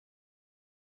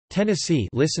Tennessee,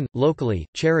 listen, locally,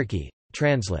 Cherokee,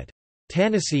 translate.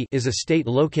 Tennessee is a state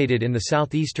located in the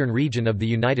southeastern region of the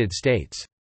United States.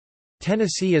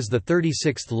 Tennessee is the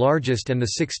 36th largest and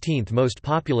the 16th most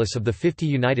populous of the 50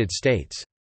 United States.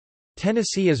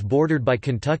 Tennessee is bordered by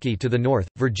Kentucky to the north,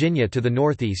 Virginia to the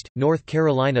northeast, North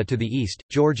Carolina to the east,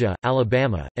 Georgia,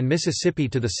 Alabama, and Mississippi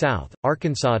to the south,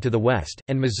 Arkansas to the west,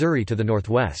 and Missouri to the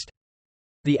northwest.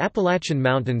 The Appalachian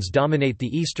Mountains dominate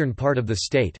the eastern part of the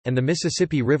state, and the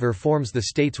Mississippi River forms the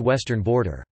state's western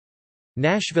border.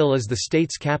 Nashville is the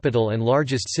state's capital and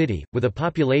largest city, with a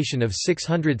population of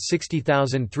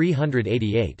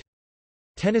 660,388.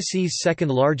 Tennessee's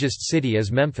second-largest city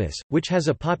is Memphis, which has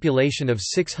a population of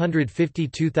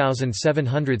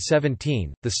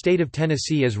 652,717. The state of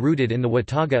Tennessee is rooted in the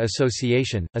Watauga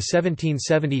Association, a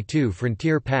 1772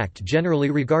 frontier pact generally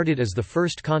regarded as the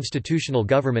first constitutional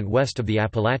government west of the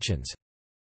Appalachians.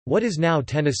 What is now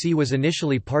Tennessee was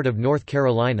initially part of North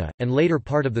Carolina, and later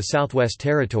part of the Southwest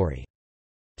Territory.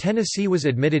 Tennessee was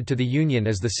admitted to the Union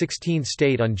as the 16th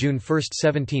state on June 1,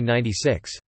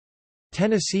 1796.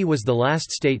 Tennessee was the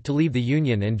last state to leave the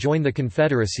Union and join the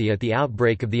Confederacy at the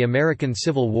outbreak of the American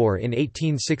Civil War in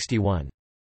 1861.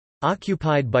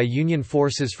 Occupied by Union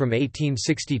forces from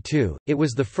 1862, it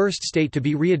was the first state to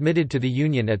be readmitted to the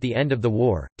Union at the end of the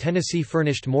war. Tennessee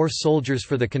furnished more soldiers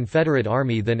for the Confederate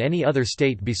Army than any other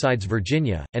state besides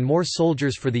Virginia, and more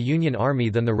soldiers for the Union Army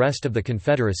than the rest of the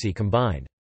Confederacy combined.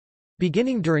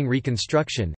 Beginning during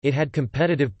Reconstruction, it had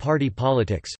competitive party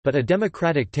politics, but a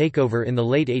Democratic takeover in the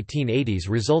late 1880s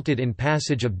resulted in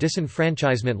passage of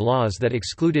disenfranchisement laws that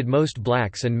excluded most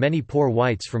blacks and many poor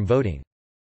whites from voting.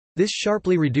 This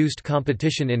sharply reduced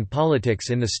competition in politics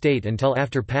in the state until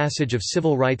after passage of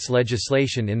civil rights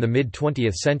legislation in the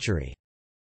mid-20th century.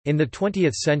 In the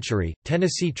 20th century,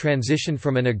 Tennessee transitioned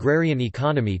from an agrarian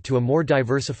economy to a more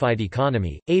diversified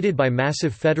economy, aided by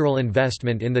massive federal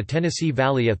investment in the Tennessee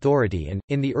Valley Authority and,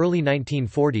 in the early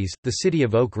 1940s, the city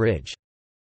of Oak Ridge.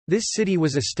 This city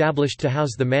was established to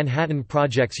house the Manhattan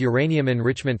Project's uranium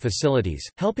enrichment facilities,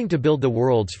 helping to build the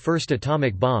world's first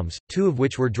atomic bombs, two of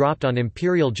which were dropped on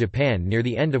Imperial Japan near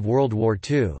the end of World War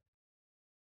II.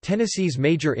 Tennessee's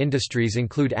major industries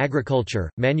include agriculture,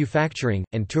 manufacturing,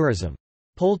 and tourism.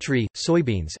 Poultry,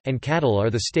 soybeans, and cattle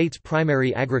are the state's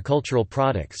primary agricultural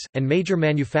products, and major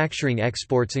manufacturing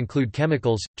exports include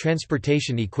chemicals,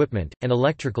 transportation equipment, and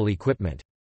electrical equipment.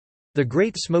 The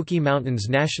Great Smoky Mountains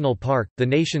National Park, the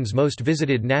nation's most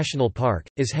visited national park,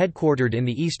 is headquartered in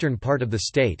the eastern part of the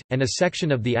state, and a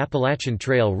section of the Appalachian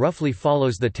Trail roughly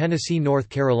follows the Tennessee-North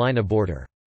Carolina border.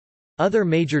 Other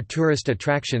major tourist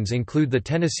attractions include the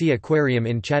Tennessee Aquarium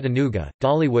in Chattanooga,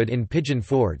 Dollywood in Pigeon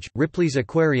Forge, Ripley's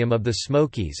Aquarium of the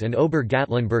Smokies and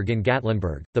Ober-Gatlinburg in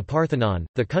Gatlinburg, the Parthenon,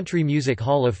 the Country Music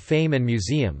Hall of Fame and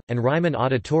Museum, and Ryman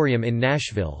Auditorium in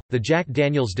Nashville, the Jack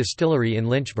Daniels Distillery in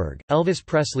Lynchburg, Elvis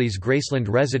Presley's Graceland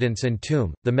residence and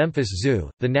tomb, the Memphis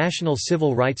Zoo, the National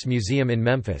Civil Rights Museum in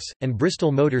Memphis, and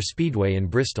Bristol Motor Speedway in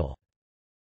Bristol.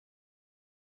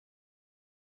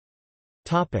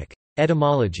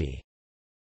 Etymology.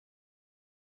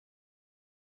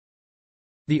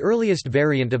 The earliest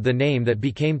variant of the name that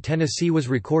became Tennessee was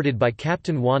recorded by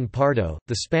Captain Juan Pardo,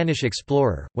 the Spanish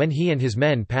explorer, when he and his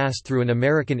men passed through an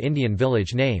American Indian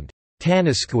village named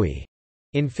Tanasqui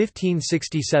in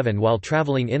 1567 while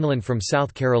traveling inland from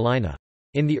South Carolina.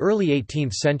 In the early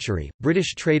 18th century,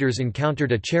 British traders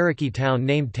encountered a Cherokee town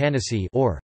named Tennessee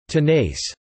or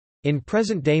Tenace in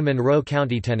present-day Monroe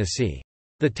County, Tennessee.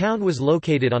 The town was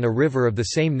located on a river of the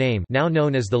same name, now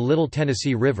known as the Little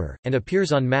Tennessee River, and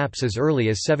appears on maps as early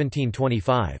as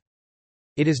 1725.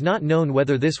 It is not known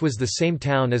whether this was the same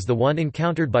town as the one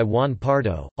encountered by Juan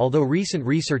Pardo, although recent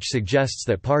research suggests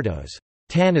that Pardo's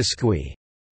Tanasqui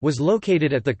was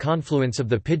located at the confluence of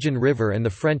the Pigeon River and the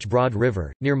French Broad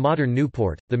River, near modern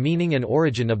Newport. The meaning and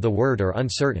origin of the word are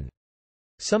uncertain.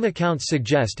 Some accounts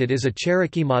suggest it is a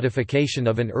Cherokee modification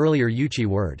of an earlier Yuchi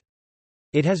word.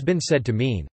 It has been said to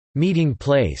mean, meeting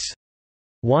place,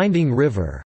 winding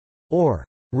river, or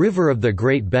river of the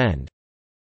Great Bend.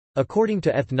 According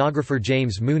to ethnographer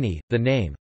James Mooney, the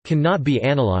name cannot be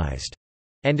analyzed,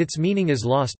 and its meaning is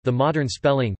lost. The modern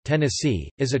spelling, Tennessee,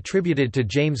 is attributed to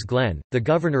James Glenn, the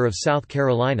governor of South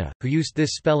Carolina, who used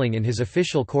this spelling in his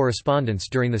official correspondence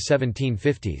during the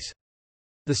 1750s.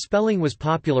 The spelling was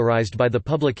popularized by the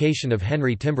publication of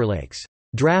Henry Timberlake's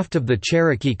Draft of the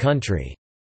Cherokee Country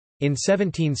in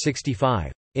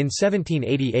 1765. In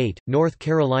 1788, North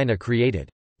Carolina created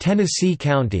Tennessee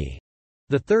County,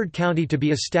 The third county to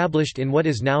be established in what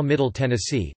is now Middle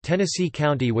Tennessee, Tennessee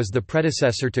County was the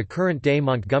predecessor to current-day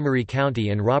Montgomery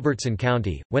County and Robertson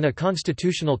County. When a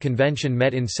constitutional convention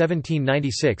met in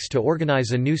 1796 to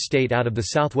organize a new state out of the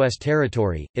Southwest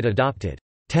Territory, it adopted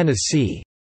Tennessee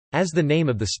as the name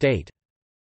of the state.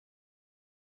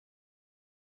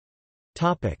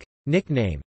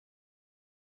 Nickname.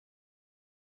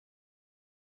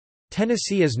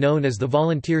 Tennessee is known as the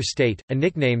Volunteer State, a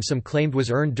nickname some claimed was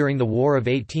earned during the War of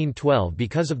 1812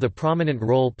 because of the prominent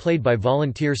role played by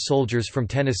volunteer soldiers from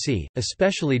Tennessee,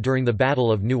 especially during the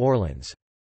Battle of New Orleans.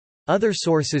 Other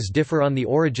sources differ on the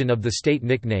origin of the state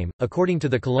nickname. According to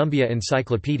the Columbia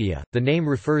Encyclopedia, the name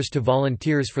refers to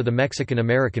volunteers for the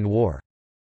Mexican-American War.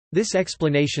 This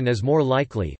explanation is more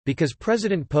likely, because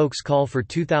President Polk's call for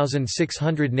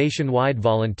 2,600 nationwide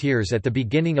volunteers at the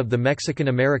beginning of the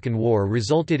Mexican-American War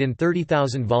resulted in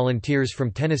 30,000 volunteers from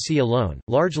Tennessee alone,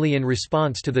 largely in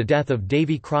response to the death of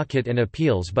Davy Crockett and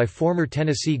appeals by former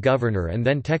Tennessee governor and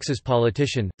then Texas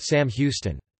politician, Sam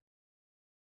Houston.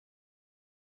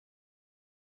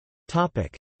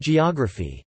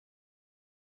 Geography.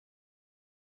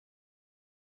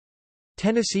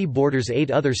 Tennessee borders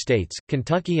 8 other states,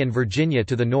 Kentucky and Virginia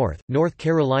to the north, North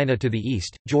Carolina to the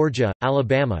east, Georgia,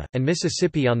 Alabama, and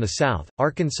Mississippi on the south,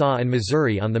 Arkansas and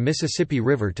Missouri on the Mississippi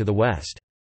River to the west.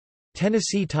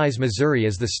 Tennessee ties Missouri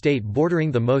as the state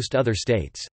bordering the most other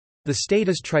states. The state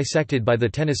is trisected by the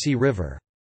Tennessee River.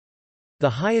 The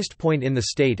highest point in the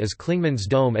state is Clingman's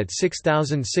Dome at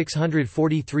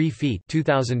 6,643 feet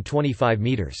 (2,025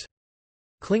 meters).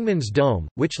 Clingman's Dome,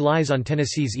 which lies on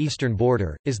Tennessee's eastern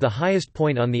border, is the highest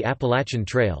point on the Appalachian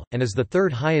Trail, and is the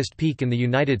third highest peak in the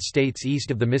United States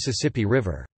east of the Mississippi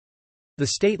River. The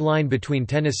state line between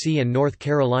Tennessee and North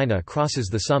Carolina crosses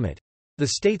the summit. The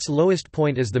state's lowest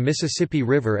point is the Mississippi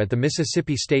River at the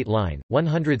Mississippi state line,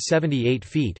 178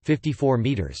 feet (54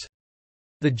 meters).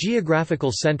 The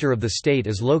geographical center of the state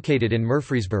is located in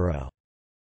Murfreesboro.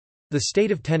 The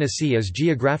state of Tennessee is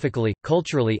geographically,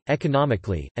 culturally,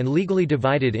 economically, and legally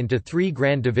divided into 3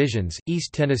 grand divisions: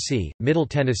 East Tennessee, Middle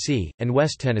Tennessee, and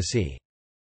West Tennessee.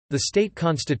 The state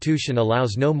constitution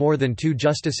allows no more than 2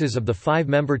 justices of the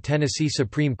 5-member Tennessee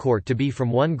Supreme Court to be from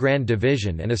one grand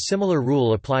division, and a similar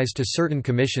rule applies to certain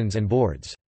commissions and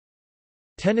boards.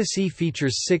 Tennessee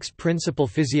features 6 principal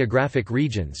physiographic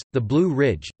regions: the Blue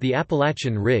Ridge, the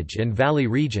Appalachian Ridge and Valley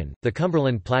region, the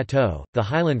Cumberland Plateau, the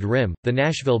Highland Rim, the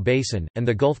Nashville Basin, and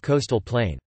the Gulf Coastal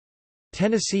Plain.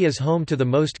 Tennessee is home to the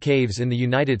most caves in the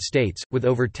United States, with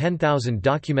over 10,000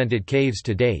 documented caves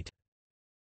to date.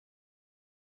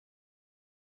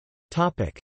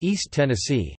 East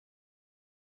Tennessee.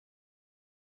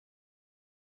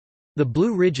 The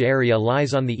Blue Ridge area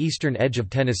lies on the eastern edge of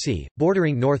Tennessee,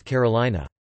 bordering North Carolina.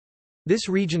 This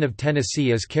region of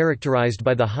Tennessee is characterized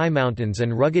by the high mountains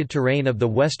and rugged terrain of the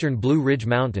western Blue Ridge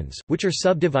Mountains, which are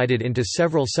subdivided into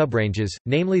several subranges,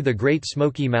 namely the Great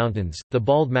Smoky Mountains, the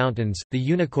Bald Mountains, the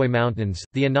Unicoi Mountains,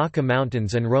 the Anaka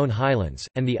Mountains and Roan Highlands,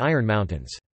 and the Iron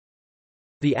Mountains.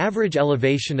 The average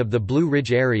elevation of the Blue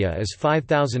Ridge area is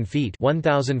 5,000 feet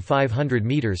 (1,500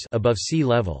 meters) above sea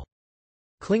level.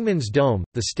 Clingman's Dome,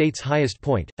 the state's highest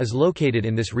point, is located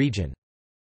in this region.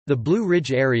 The Blue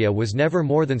Ridge area was never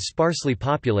more than sparsely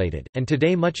populated, and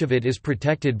today much of it is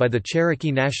protected by the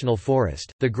Cherokee National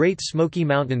Forest, the Great Smoky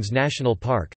Mountains National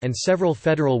Park, and several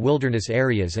federal wilderness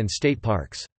areas and state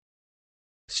parks.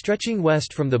 Stretching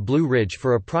west from the Blue Ridge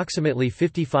for approximately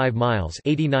 55 miles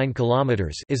 (89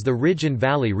 kilometers) is the Ridge and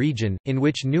Valley region, in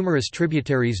which numerous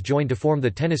tributaries join to form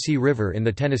the Tennessee River in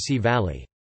the Tennessee Valley.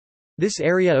 This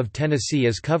area of Tennessee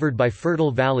is covered by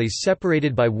fertile valleys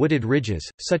separated by wooded ridges,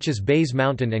 such as Bays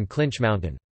Mountain and Clinch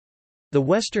Mountain. The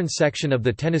western section of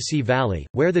the Tennessee Valley,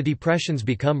 where the depressions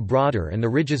become broader and the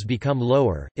ridges become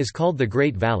lower, is called the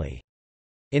Great Valley.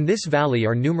 In this valley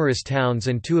are numerous towns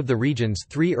and 2 of the region's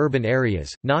 3 urban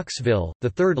areas: Knoxville, the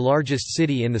 3rd largest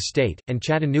city in the state, and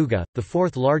Chattanooga, the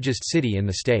 4th largest city in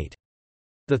the state.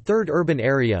 The 3rd urban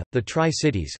area, the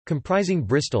Tri-Cities, comprising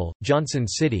Bristol, Johnson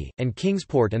City, and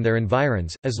Kingsport and their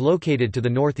environs, is located to the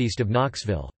northeast of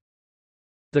Knoxville.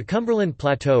 The Cumberland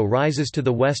Plateau rises to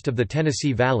the west of the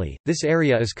Tennessee Valley. This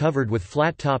area is covered with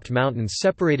flat-topped mountains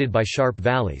separated by sharp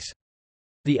valleys.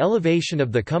 The elevation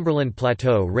of the Cumberland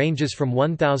Plateau ranges from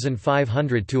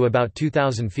 1,500 to about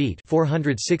 2,000 feet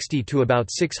 (460 to about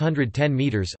 610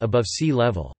 meters) above sea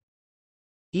level.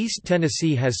 East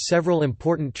Tennessee has several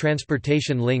important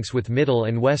transportation links with Middle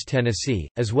and West Tennessee,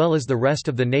 as well as the rest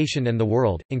of the nation and the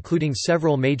world, including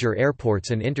several major airports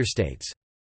and interstates.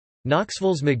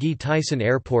 Knoxville's McGee-Tyson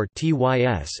Airport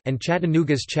 (TYS) and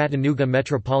Chattanooga's Chattanooga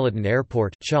Metropolitan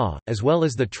Airport (CHA), as well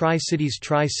as the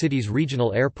Tri-Cities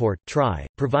Regional Airport (TRI),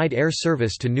 provide air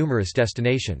service to numerous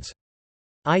destinations.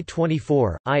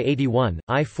 I-24, I-81,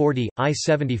 I-40,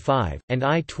 I-75, and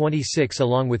I-26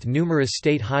 along with numerous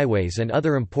state highways and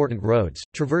other important roads,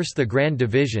 traverse the Grand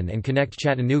Division and connect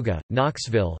Chattanooga,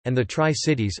 Knoxville, and the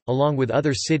Tri-Cities, along with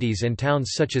other cities and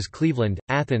towns such as Cleveland,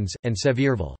 Athens, and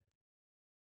Sevierville.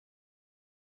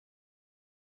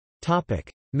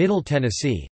 Middle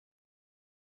Tennessee.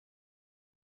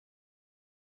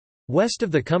 West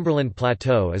of the Cumberland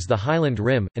Plateau is the Highland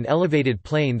Rim, an elevated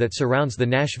plain that surrounds the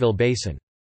Nashville Basin.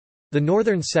 The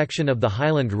northern section of the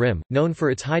Highland Rim, known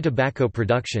for its high tobacco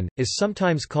production, is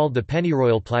sometimes called the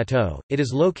Pennyroyal Plateau. It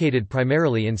is located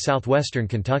primarily in southwestern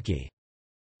Kentucky.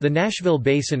 The Nashville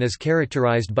Basin is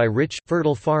characterized by rich,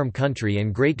 fertile farm country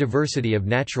and great diversity of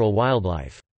natural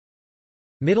wildlife.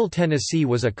 Middle Tennessee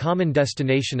was a common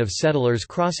destination of settlers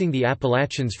crossing the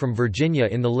Appalachians from Virginia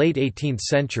in the late 18th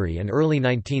century and early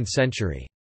 19th century.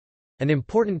 An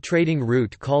important trading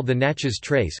route called the Natchez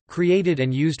Trace, created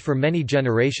and used for many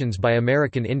generations by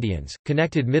American Indians,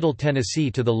 connected Middle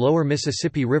Tennessee to the lower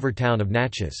Mississippi River town of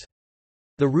Natchez.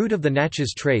 The route of the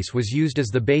Natchez Trace was used as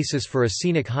the basis for a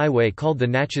scenic highway called the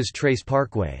Natchez Trace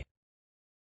Parkway.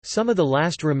 Some of the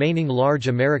last remaining large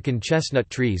American chestnut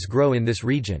trees grow in this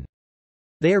region.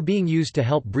 They are being used to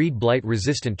help breed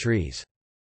blight-resistant trees.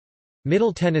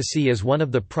 Middle Tennessee is one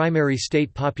of the primary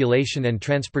state population and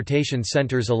transportation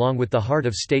centers along with the heart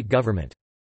of state government.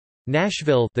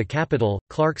 Nashville, the capital,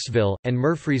 Clarksville, and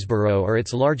Murfreesboro are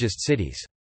its largest cities.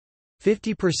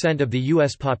 50% of the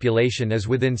U.S. population is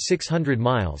within 600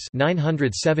 miles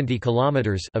 (970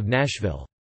 kilometers) of Nashville.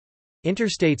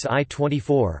 Interstates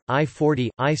I-24, I-40,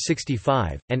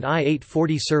 I-65, and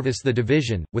I-840 service the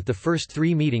division, with the first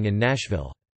three meeting in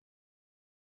Nashville.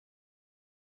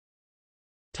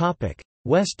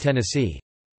 West Tennessee.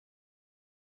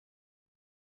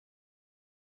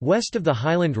 West of the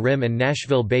Highland Rim and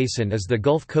Nashville Basin is the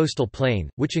Gulf Coastal Plain,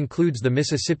 which includes the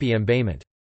Mississippi embayment.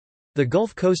 The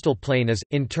Gulf Coastal Plain is,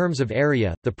 in terms of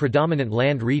area, the predominant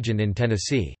land region in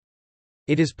Tennessee.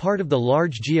 It is part of the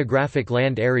large geographic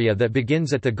land area that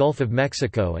begins at the Gulf of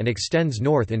Mexico and extends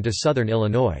north into southern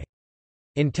Illinois.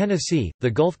 In Tennessee, the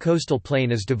Gulf Coastal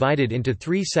Plain is divided into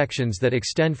three sections that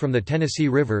extend from the Tennessee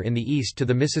River in the east to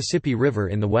the Mississippi River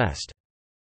in the west.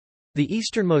 The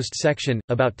easternmost section,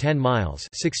 about 10 miles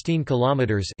 (16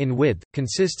 kilometers) in width,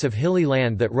 consists of hilly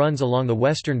land that runs along the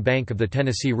western bank of the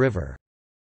Tennessee River.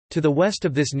 To the west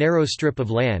of this narrow strip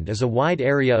of land is a wide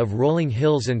area of rolling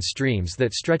hills and streams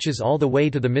that stretches all the way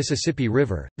to the Mississippi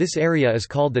River. This area is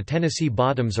called the Tennessee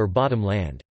Bottoms or Bottom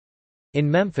Land. In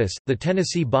Memphis, the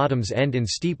Tennessee Bottoms end in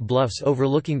steep bluffs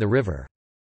overlooking the river.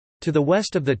 To the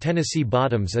west of the Tennessee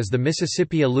Bottoms is the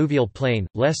Mississippi Alluvial Plain,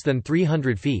 less than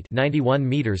 300 feet (91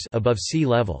 meters) above sea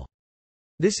level.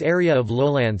 This area of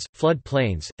lowlands, flood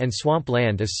plains, and swamp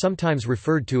land is sometimes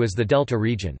referred to as the Delta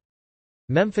region.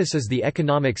 Memphis is the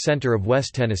economic center of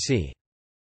West Tennessee.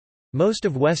 Most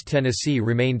of West Tennessee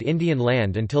remained Indian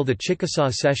land until the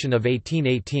Chickasaw Cession of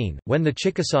 1818, when the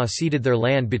Chickasaw ceded their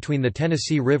land between the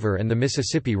Tennessee River and the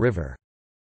Mississippi River.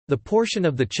 The portion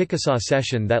of the Chickasaw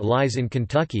Cession that lies in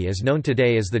Kentucky is known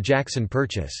today as the Jackson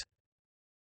Purchase.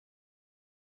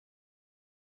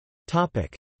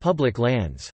 Public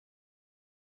lands.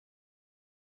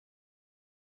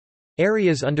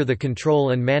 Areas under the control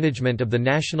and management of the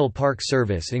National Park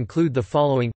Service include the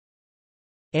following: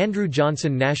 Andrew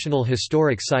Johnson National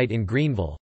Historic Site in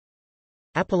Greenville,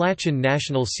 Appalachian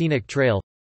National Scenic Trail,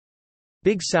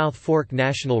 Big South Fork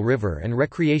National River and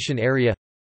Recreation Area,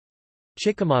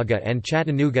 Chickamauga and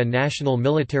Chattanooga National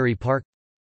Military Park,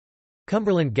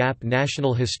 Cumberland Gap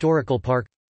National Historical Park,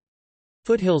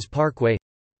 Foothills Parkway,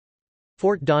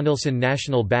 Fort Donelson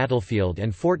National Battlefield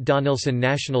and Fort Donelson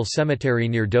National Cemetery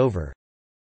near Dover,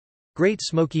 Great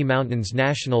Smoky Mountains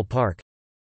National Park,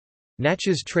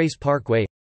 Natchez Trace Parkway,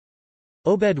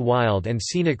 Obed Wild and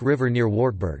Scenic River near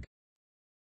Wartburg,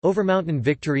 Overmountain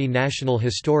Victory National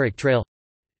Historic Trail,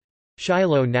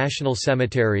 Shiloh National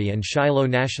Cemetery and Shiloh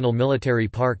National Military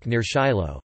Park near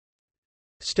Shiloh,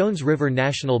 Stones River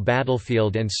National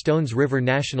Battlefield and Stones River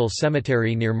National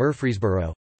Cemetery near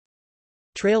Murfreesboro,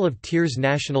 Trail of Tears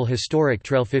National Historic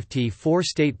Trail 54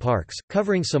 state parks,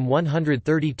 covering some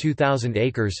 132,000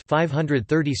 acres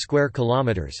 530 square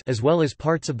kilometers as well as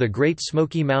parts of the Great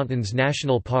Smoky Mountains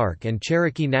National Park and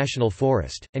Cherokee National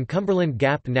Forest, and Cumberland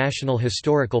Gap National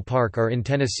Historical Park are in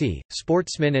Tennessee.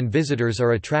 Sportsmen and visitors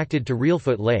are attracted to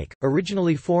Reelfoot Lake,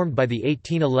 originally formed by the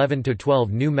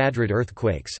 1811–12 New Madrid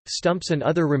earthquakes. Stumps and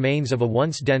other remains of a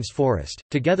once dense forest,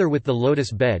 together with the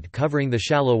lotus bed covering the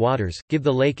shallow waters, give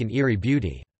the lake an eerie beauty.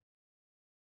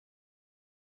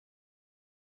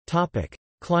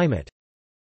 Climate.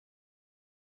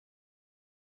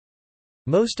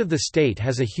 Most of the state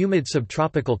has a humid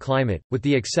subtropical climate, with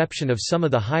the exception of some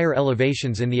of the higher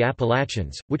elevations in the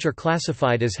Appalachians, which are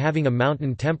classified as having a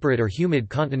mountain temperate or humid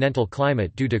continental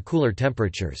climate due to cooler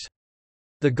temperatures.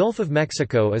 The Gulf of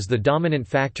Mexico is the dominant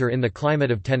factor in the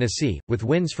climate of Tennessee, with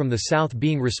winds from the south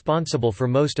being responsible for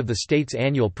most of the state's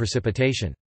annual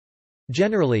precipitation.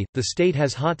 Generally, the state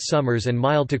has hot summers and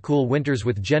mild to cool winters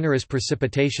with generous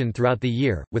precipitation throughout the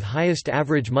year, with highest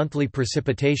average monthly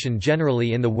precipitation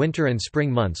generally in the winter and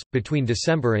spring months, between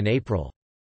December and April.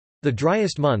 The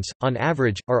driest months, on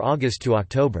average, are August to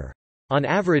October. On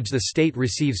average the state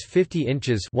receives 50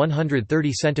 inches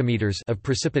 130 centimeters of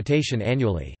precipitation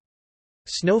annually.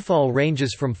 Snowfall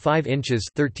ranges from 5 inches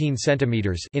 13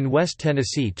 centimeters in West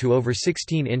Tennessee to over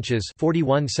 16 inches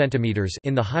 41 centimeters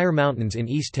in the higher mountains in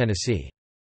East Tennessee.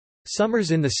 Summers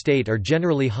in the state are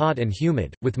generally hot and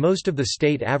humid, with most of the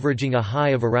state averaging a high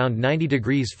of around 90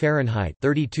 degrees Fahrenheit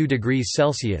 32 degrees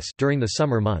Celsius during the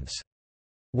summer months.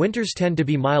 Winters tend to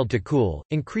be mild to cool,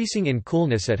 increasing in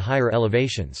coolness at higher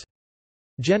elevations.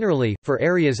 Generally, for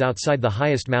areas outside the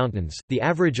highest mountains, the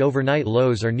average overnight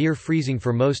lows are near freezing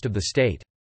for most of the state.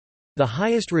 The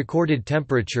highest recorded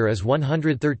temperature is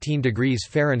 113 degrees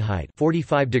Fahrenheit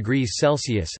 45 degrees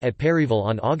Celsius at Perryville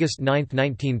on August 9,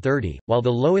 1930, while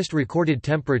the lowest recorded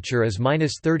temperature is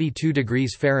 -32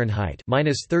 degrees Fahrenheit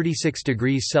 -36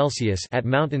 degrees Celsius at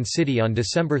Mountain City on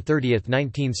December 30,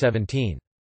 1917.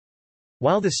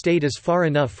 While the state is far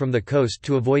enough from the coast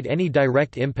to avoid any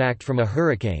direct impact from a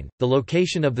hurricane, the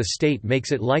location of the state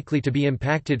makes it likely to be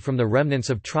impacted from the remnants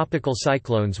of tropical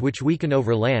cyclones which weaken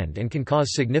over land and can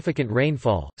cause significant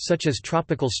rainfall, such as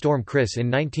Tropical Storm Chris in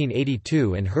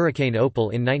 1982 and Hurricane Opal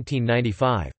in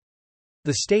 1995.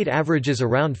 The state averages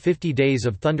around 50 days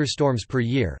of thunderstorms per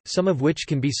year, some of which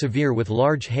can be severe with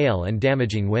large hail and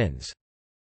damaging winds.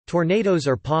 Tornadoes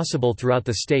are possible throughout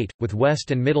the state, with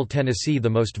West and Middle Tennessee the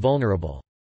most vulnerable.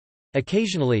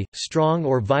 Occasionally, strong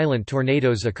or violent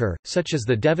tornadoes occur, such as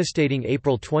the devastating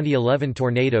April 2011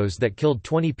 tornadoes that killed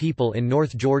 20 people in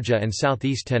North Georgia and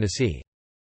southeast Tennessee.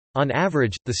 On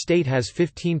average, the state has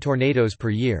 15 tornadoes per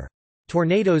year.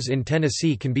 Tornadoes in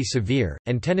Tennessee can be severe,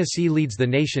 and Tennessee leads the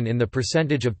nation in the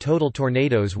percentage of total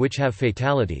tornadoes which have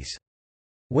fatalities.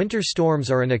 Winter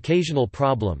storms are an occasional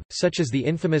problem, such as the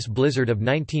infamous blizzard of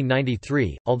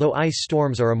 1993, although ice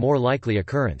storms are a more likely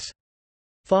occurrence.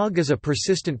 Fog is a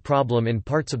persistent problem in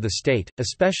parts of the state,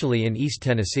 especially in East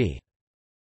Tennessee.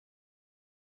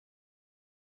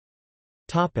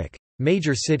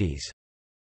 Major cities.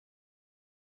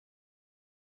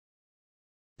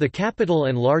 The capital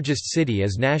and largest city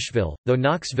is Nashville, though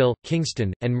Knoxville,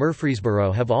 Kingston, and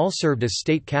Murfreesboro have all served as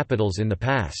state capitals in the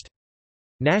past.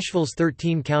 Nashville's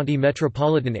 13-county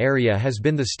metropolitan area has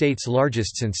been the state's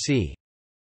largest since c.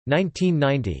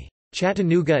 1990.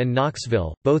 Chattanooga and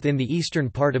Knoxville, both in the eastern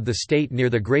part of the state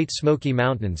near the Great Smoky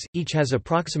Mountains, each has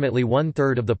approximately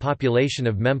one-third of the population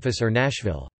of Memphis or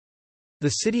Nashville. The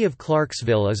city of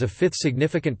Clarksville is a fifth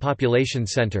significant population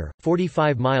center,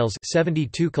 45 miles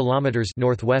 72 kilometers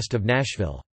northwest of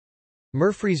Nashville.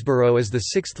 Murfreesboro is the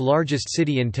sixth largest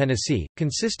city in Tennessee,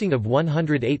 consisting of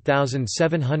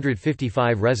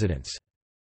 108,755 residents.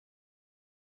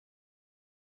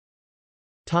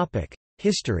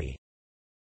 History.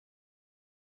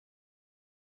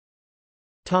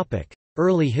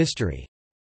 Early history.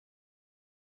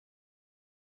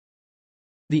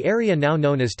 The area now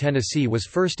known as Tennessee was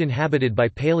first inhabited by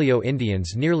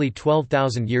Paleo-Indians nearly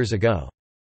 12,000 years ago.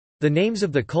 The names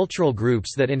of the cultural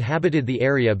groups that inhabited the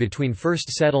area between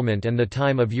first settlement and the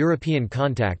time of European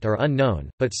contact are unknown,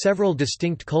 but several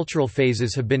distinct cultural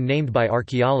phases have been named by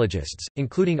archaeologists,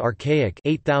 including Archaic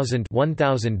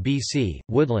 8000–1000 BC,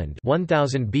 Woodland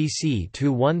 1000 BC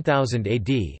to 1000 AD,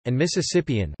 and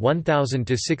Mississippian 1000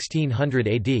 to 1600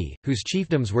 AD, whose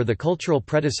chiefdoms were the cultural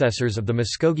predecessors of the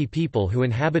Muskogee people who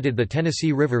inhabited the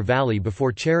Tennessee River Valley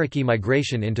before Cherokee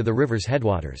migration into the river's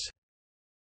headwaters.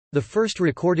 The first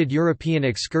recorded European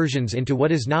excursions into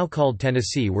what is now called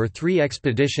Tennessee were 3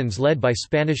 expeditions led by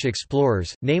Spanish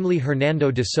explorers, namely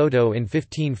Hernando de Soto in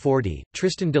 1540,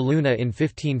 Tristan de Luna in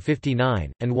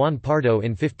 1559, and Juan Pardo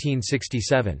in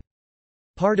 1567.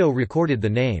 Pardo recorded the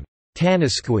name,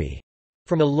 Tanasqui,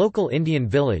 from a local Indian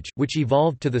village, which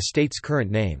evolved to the state's current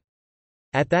name.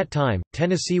 At that time,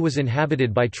 Tennessee was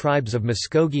inhabited by tribes of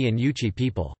Muskogee and Yuchi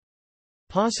people.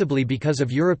 Possibly because of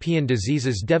European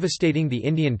diseases devastating the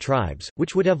Indian tribes,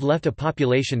 which would have left a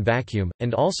population vacuum,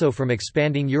 and also from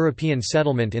expanding European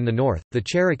settlement in the north, the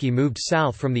Cherokee moved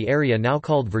south from the area now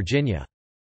called Virginia.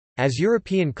 As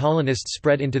European colonists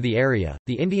spread into the area,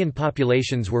 the Indian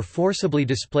populations were forcibly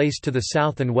displaced to the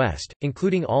south and west,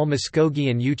 including all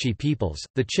Muskogee and Yuchi peoples,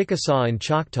 the Chickasaw and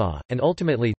Choctaw, and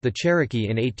ultimately, the Cherokee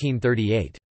in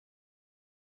 1838.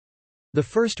 The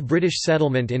first British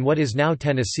settlement in what is now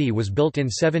Tennessee was built in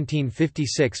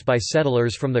 1756 by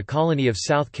settlers from the colony of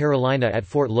South Carolina at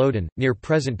Fort Loudoun, near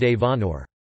present-day Vonore.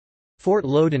 Fort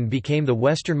Loudoun became the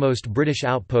westernmost British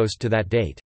outpost to that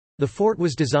date. The fort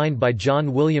was designed by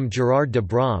John William Gerard de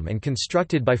Brom and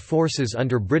constructed by forces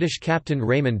under British Captain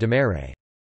Raymond de Marais.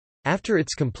 After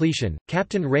its completion,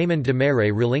 Captain Raymond de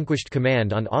Marais relinquished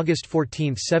command on August 14,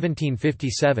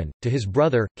 1757, to his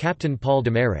brother, Captain Paul de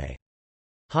Marais.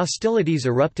 Hostilities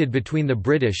erupted between the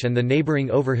British and the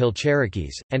neighbouring Overhill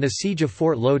Cherokees, and a siege of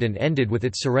Fort Loudoun ended with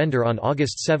its surrender on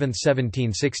August 7,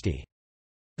 1760.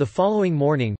 The following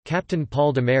morning, Captain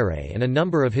Paul de Marais and a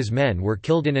number of his men were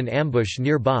killed in an ambush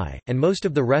nearby, and most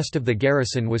of the rest of the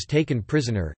garrison was taken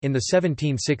prisoner. In the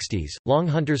 1760s, long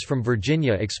hunters from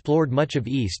Virginia explored much of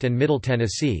East and Middle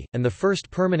Tennessee, and the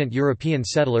first permanent European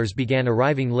settlers began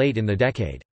arriving late in the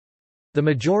decade. The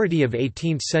majority of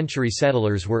 18th-century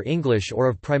settlers were English or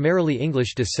of primarily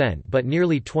English descent, but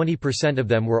nearly 20% of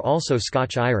them were also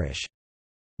Scotch-Irish.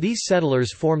 These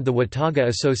settlers formed the Watauga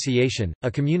Association,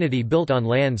 a community built on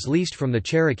lands leased from the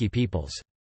Cherokee peoples.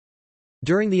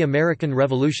 During the American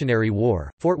Revolutionary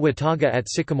War, Fort Watauga at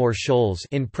Sycamore Shoals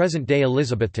in present-day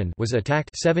Elizabethton was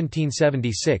attacked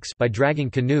 1776 by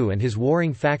Dragging Canoe and his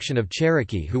warring faction of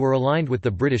Cherokee who were aligned with the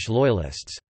British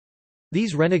Loyalists.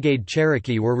 These renegade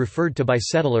Cherokee were referred to by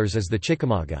settlers as the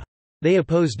Chickamauga. They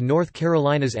opposed North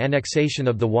Carolina's annexation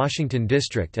of the Washington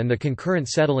District and the concurrent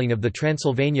settling of the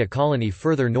Transylvania colony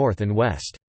further north and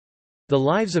west. The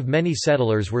lives of many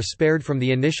settlers were spared from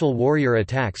the initial warrior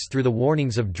attacks through the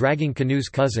warnings of Dragging Canoe's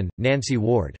cousin, Nancy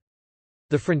Ward.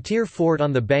 The frontier fort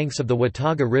on the banks of the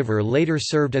Watauga River later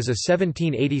served as a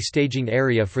 1780 staging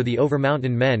area for the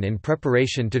Over-Mountain men in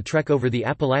preparation to trek over the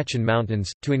Appalachian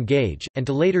Mountains, to engage, and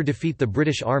to later defeat the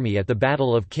British Army at the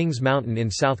Battle of Kings Mountain in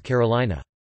South Carolina.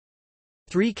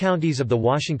 3 counties of the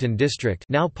Washington District,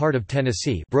 now part of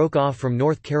Tennessee, broke off from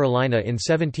North Carolina in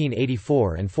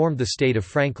 1784 and formed the state of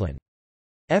Franklin.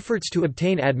 Efforts to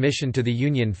obtain admission to the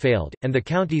Union failed, and the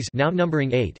counties, now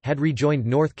numbering 8, had rejoined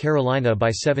North Carolina by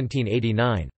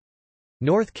 1789.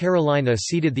 North Carolina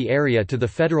ceded the area to the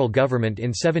federal government in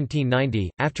 1790,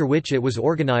 after which it was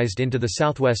organized into the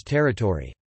Southwest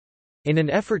Territory. In an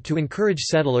effort to encourage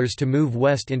settlers to move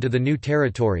west into the new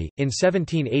territory, in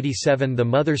 1787 the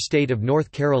mother state of North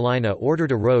Carolina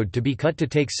ordered a road to be cut to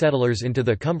take settlers into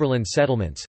the Cumberland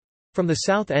settlements, from the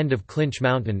south end of Clinch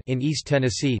Mountain in East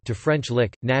Tennessee to French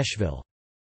Lick, Nashville.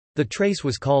 The trace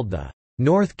was called the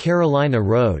North Carolina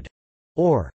Road,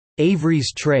 or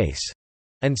Avery's Trace,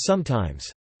 and sometimes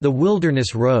the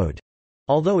Wilderness Road,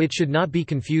 although it should not be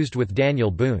confused with Daniel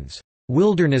Boone's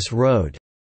Wilderness Road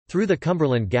through the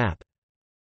Cumberland Gap.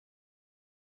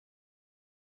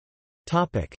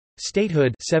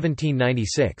 Statehood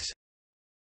 1796.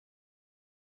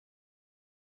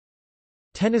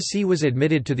 Tennessee was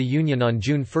admitted to the Union on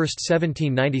June 1,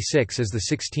 1796 as the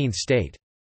 16th state.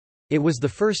 It was the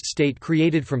first state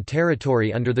created from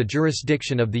territory under the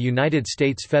jurisdiction of the United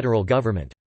States federal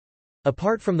government.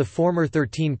 Apart from the former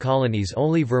 13 colonies,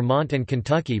 only Vermont and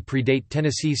Kentucky predate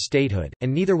Tennessee's statehood,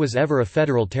 and neither was ever a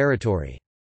federal territory.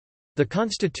 The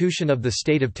Constitution of the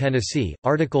State of Tennessee,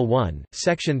 Article 1,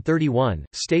 Section 31,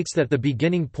 states that the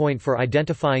beginning point for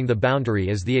identifying the boundary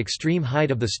is the extreme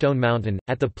height of the Stone Mountain,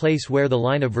 at the place where the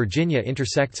line of Virginia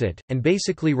intersects it, and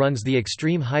basically runs the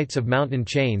extreme heights of mountain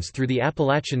chains through the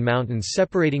Appalachian Mountains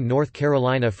separating North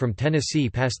Carolina from Tennessee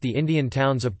past the Indian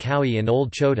towns of Cowie and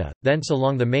Old Chota, thence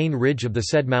along the main ridge of the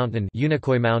said mountain,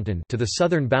 Unicoi Mountain, to the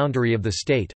southern boundary of the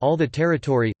state. All the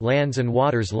territory, lands and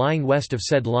waters lying west of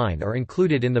said line are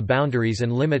included in the boundaries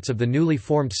and limits of the newly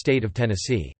formed state of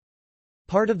Tennessee.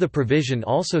 Part of the provision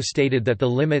also stated that the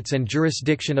limits and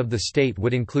jurisdiction of the state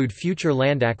would include future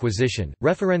land acquisition,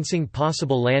 referencing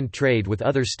possible land trade with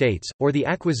other states, or the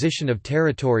acquisition of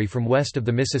territory from west of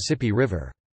the Mississippi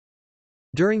River.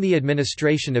 During the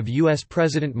administration of U.S.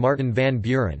 President Martin Van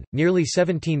Buren, nearly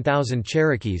 17,000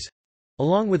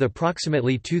 Cherokees—along with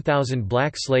approximately 2,000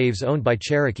 black slaves owned by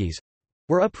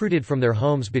Cherokees—were uprooted from their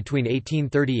homes between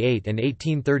 1838 and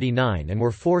 1839 and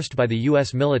were forced by the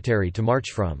U.S. military to march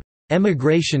from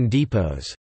emigration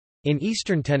depots in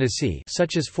eastern Tennessee,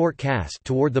 such as Fort Cass,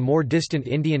 toward the more distant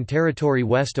Indian Territory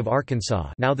west of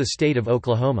Arkansas, now the state of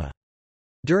Oklahoma.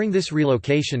 During this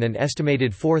relocation, an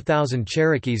estimated 4,000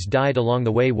 Cherokees died along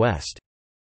the way west.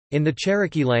 In the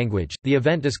Cherokee language, the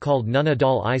event is called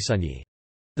Nunadal Isunyi,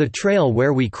 the trail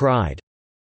where we cried.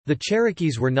 The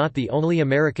Cherokees were not the only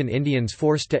American Indians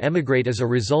forced to emigrate as a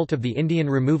result of the Indian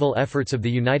removal efforts of the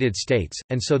United States,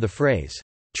 and so the phrase,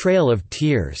 "Trail of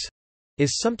Tears,"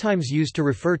 is sometimes used to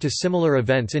refer to similar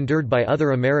events endured by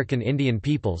other American Indian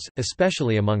peoples,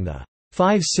 especially among the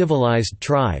 5 civilized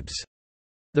tribes.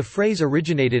 The phrase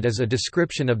originated as a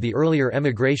description of the earlier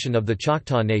emigration of the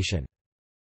Choctaw Nation.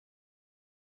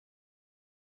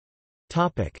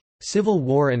 Civil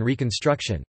War and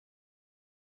Reconstruction.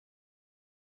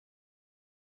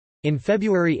 In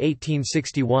February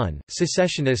 1861,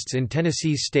 secessionists in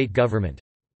Tennessee's state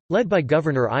government—led by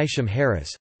Governor Isham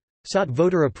Harris—sought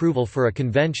voter approval for a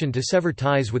convention to sever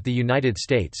ties with the United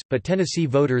States, but Tennessee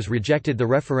voters rejected the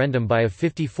referendum by a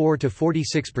 54 to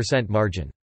 46%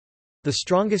 margin. The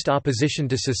strongest opposition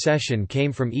to secession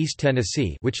came from East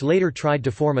Tennessee, which later tried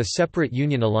to form a separate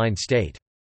Union-aligned state.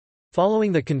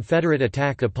 Following the Confederate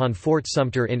attack upon Fort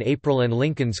Sumter in April and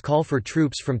Lincoln's call for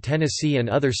troops from Tennessee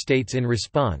and other states in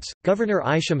response, Governor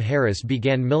Isham Harris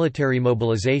began military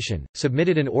mobilization,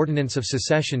 submitted an ordinance of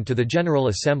secession to the General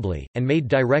Assembly, and made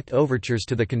direct overtures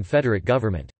to the Confederate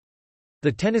government.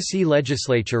 The Tennessee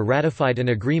legislature ratified an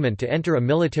agreement to enter a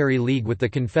military league with the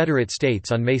Confederate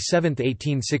States on May 7,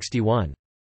 1861.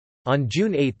 On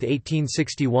June 8,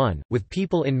 1861, with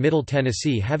people in Middle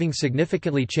Tennessee having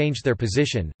significantly changed their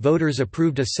position, voters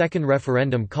approved a second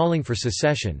referendum calling for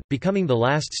secession, becoming the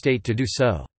last state to do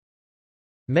so.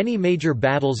 Many major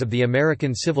battles of the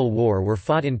American Civil War were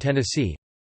fought in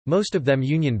Tennessee—most of them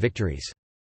Union victories.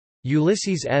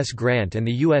 Ulysses S. Grant and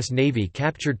the U.S. Navy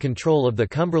captured control of the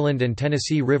Cumberland and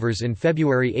Tennessee rivers in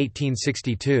February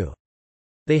 1862.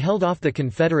 They held off the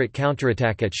Confederate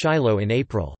counterattack at Shiloh in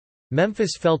April.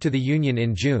 Memphis fell to the Union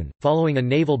in June, following a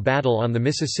naval battle on the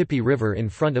Mississippi River in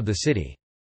front of the city.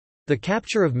 The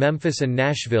capture of Memphis and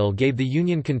Nashville gave the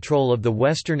Union control of the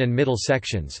western and middle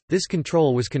sections. This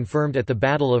control was confirmed at the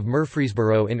Battle of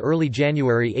Murfreesboro in early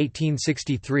January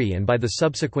 1863 and by the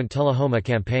subsequent Tullahoma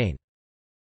Campaign.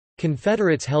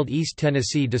 Confederates held East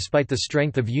Tennessee despite the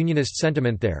strength of Unionist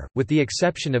sentiment there, with the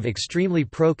exception of extremely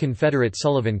pro-Confederate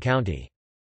Sullivan County.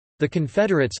 The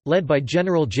Confederates, led by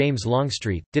General James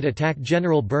Longstreet, did attack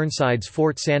General Burnside's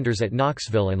Fort Sanders at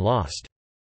Knoxville and lost.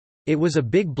 It was a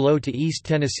big blow to East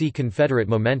Tennessee Confederate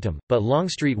momentum, but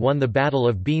Longstreet won the Battle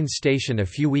of Beans Station a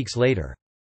few weeks later.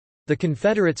 The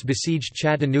Confederates besieged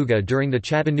Chattanooga during the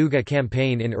Chattanooga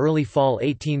Campaign in early fall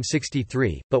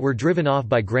 1863, but were driven off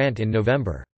by Grant in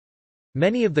November.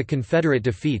 Many of the Confederate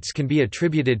defeats can be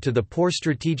attributed to the poor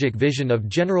strategic vision of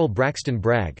General Braxton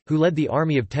Bragg, who led the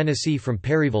Army of Tennessee from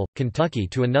Perryville, Kentucky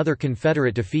to another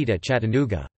Confederate defeat at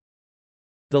Chattanooga.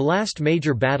 The last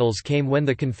major battles came when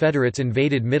the Confederates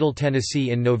invaded Middle Tennessee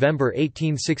in November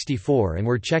 1864 and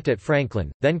were checked at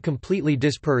Franklin, then completely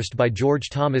dispersed by George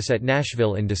Thomas at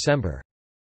Nashville in December.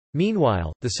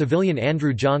 Meanwhile, the civilian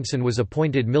Andrew Johnson was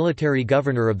appointed military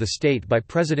governor of the state by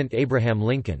President Abraham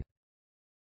Lincoln.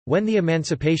 When the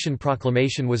Emancipation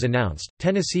Proclamation was announced,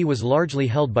 Tennessee was largely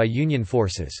held by Union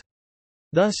forces.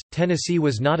 Thus, Tennessee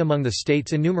was not among the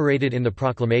states enumerated in the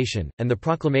proclamation, and the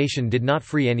proclamation did not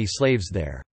free any slaves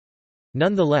there.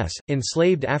 Nonetheless,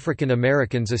 enslaved African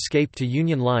Americans escaped to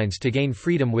Union lines to gain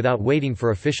freedom without waiting for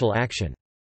official action.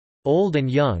 Old and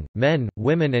young, men,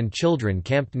 women and children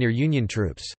camped near Union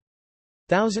troops.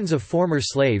 Thousands of former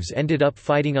slaves ended up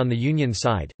fighting on the Union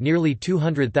side, nearly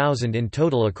 200,000 in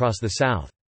total across the South.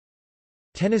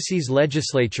 Tennessee's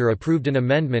legislature approved an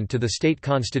amendment to the state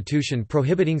constitution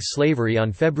prohibiting slavery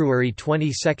on February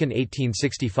 22,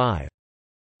 1865.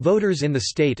 Voters in the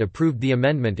state approved the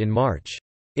amendment in March.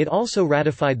 It also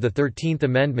ratified the 13th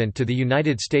Amendment to the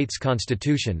United States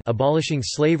Constitution abolishing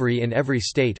slavery in every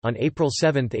state on April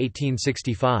 7,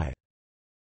 1865.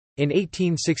 In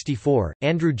 1864,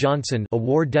 Andrew Johnson, a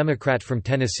war Democrat from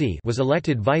Tennessee, was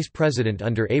elected vice president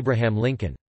under Abraham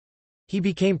Lincoln. He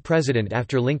became president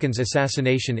after Lincoln's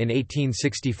assassination in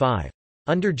 1865.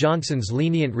 Under Johnson's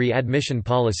lenient readmission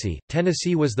policy,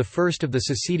 Tennessee was the first of the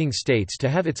seceding states to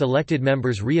have its elected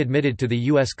members readmitted to the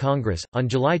U.S. Congress, on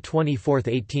July 24,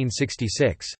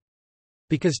 1866.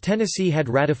 Because Tennessee had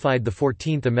ratified the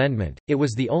 14th Amendment, it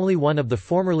was the only one of the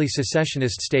formerly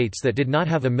secessionist states that did not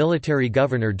have a military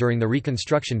governor during the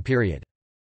Reconstruction period.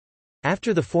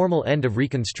 After the formal end of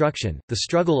Reconstruction, the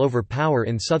struggle over power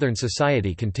in Southern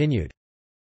society continued.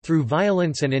 Through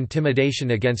violence and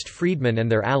intimidation against freedmen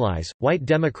and their allies, white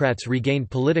Democrats regained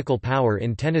political power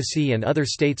in Tennessee and other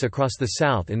states across the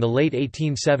South in the late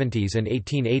 1870s and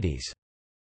 1880s.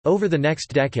 Over the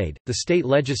next decade, the state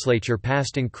legislature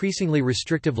passed increasingly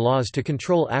restrictive laws to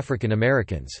control African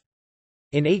Americans.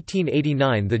 In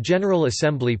 1889, the General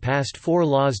Assembly passed 4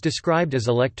 laws described as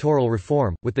electoral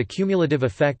reform, with the cumulative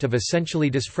effect of essentially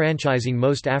disfranchising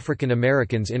most African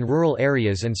Americans in rural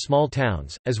areas and small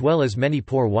towns, as well as many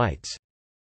poor whites.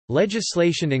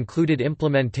 Legislation included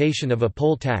implementation of a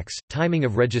poll tax, timing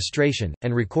of registration,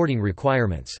 and recording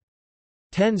requirements.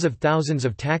 Tens of thousands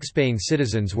of taxpaying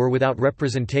citizens were without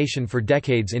representation for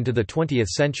decades into the 20th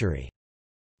century.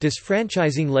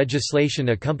 Disfranchising legislation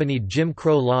accompanied Jim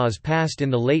Crow laws passed in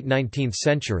the late 19th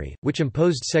century, which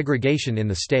imposed segregation in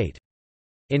the state.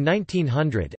 In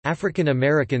 1900, African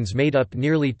Americans made up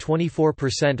nearly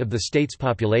 24% of the state's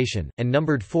population, and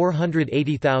numbered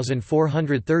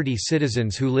 480,430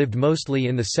 citizens who lived mostly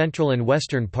in the central and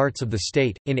western parts of the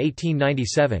state. In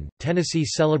 1897, Tennessee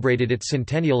celebrated its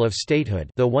centennial of statehood,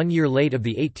 though 1 year late of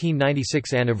the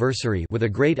 1896 anniversary, with a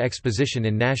great exposition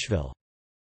in Nashville.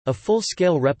 A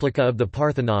full-scale replica of the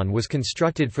Parthenon was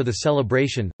constructed for the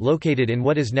celebration, located in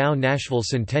what is now Nashville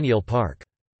Centennial Park.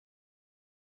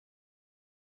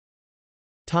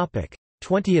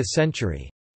 20th century.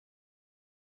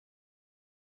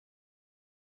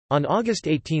 On August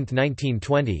 18,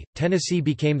 1920, Tennessee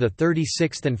became the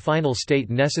 36th and final state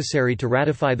necessary to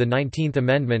ratify the 19th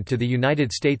Amendment to the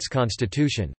United States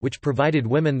Constitution, which provided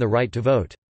women the right to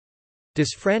vote.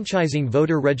 Disfranchising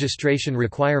voter registration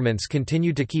requirements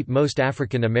continued to keep most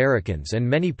African Americans and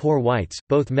many poor whites,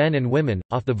 both men and women,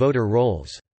 off the voter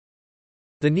rolls.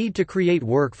 The need to create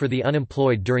work for the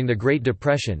unemployed during the Great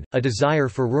Depression, a desire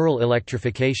for rural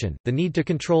electrification, the need to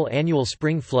control annual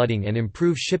spring flooding and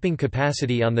improve shipping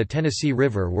capacity on the Tennessee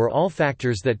River were all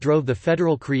factors that drove the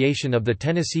federal creation of the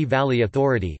Tennessee Valley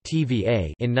Authority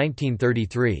 (TVA) in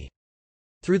 1933.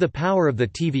 Through the power of the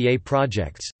TVA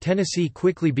projects, Tennessee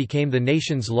quickly became the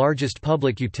nation's largest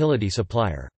public utility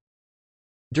supplier.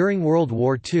 During World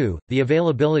War II, the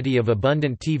availability of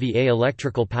abundant TVA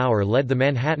electrical power led the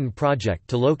Manhattan Project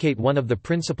to locate one of the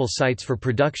principal sites for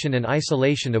production and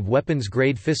isolation of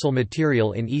weapons-grade fissile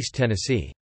material in East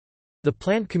Tennessee. The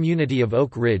planned community of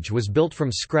Oak Ridge was built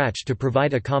from scratch to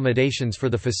provide accommodations for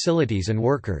the facilities and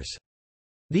workers.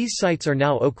 These sites are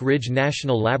now Oak Ridge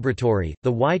National Laboratory,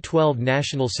 the Y-12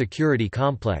 National Security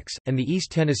Complex, and the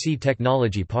East Tennessee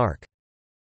Technology Park.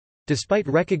 Despite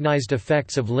recognized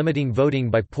effects of limiting voting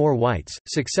by poor whites,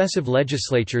 successive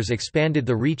legislatures expanded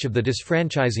the reach of the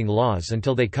disfranchising laws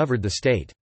until they covered the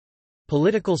state.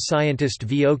 Political scientist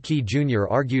V. O. Key Jr.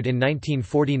 argued in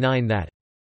 1949 that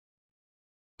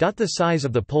the size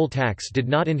of the poll tax did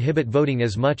not inhibit voting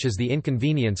as much as the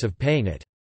inconvenience of paying it.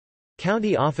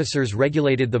 County officers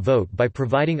regulated the vote by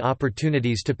providing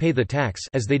opportunities to pay the tax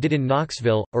as they did in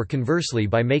Knoxville, or conversely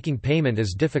by making payment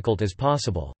as difficult as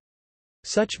possible.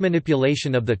 Such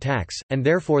manipulation of the tax, and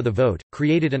therefore the vote,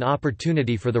 created an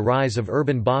opportunity for the rise of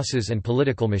urban bosses and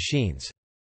political machines.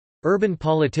 Urban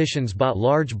politicians bought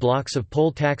large blocks of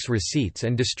poll tax receipts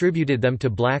and distributed them to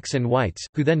blacks and whites,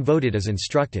 who then voted as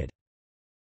instructed.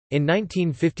 In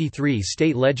 1953,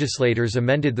 state legislators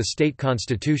amended the state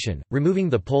constitution, removing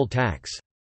the poll tax.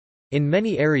 In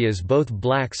many areas both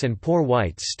blacks and poor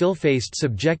whites still faced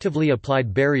subjectively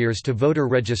applied barriers to voter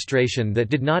registration that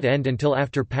did not end until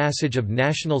after passage of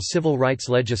national civil rights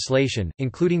legislation,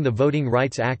 including the Voting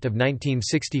Rights Act of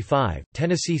 1965.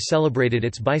 Tennessee celebrated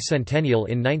its bicentennial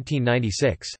in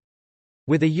 1996.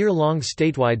 With a year-long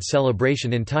statewide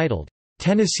celebration entitled,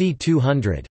 Tennessee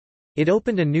 200, it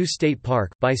opened a new state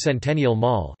park, Bicentennial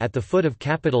Mall, at the foot of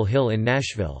Capitol Hill in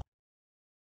Nashville.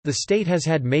 The state has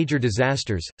had major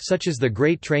disasters, such as the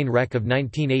Great Train Wreck of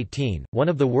 1918, one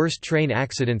of the worst train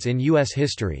accidents in U.S.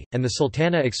 history, and the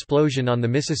Sultana explosion on the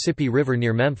Mississippi River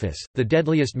near Memphis, the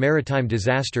deadliest maritime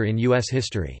disaster in U.S.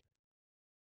 history.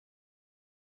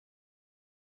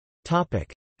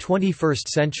 21st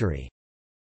century.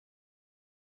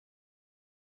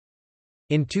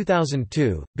 In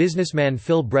 2002, businessman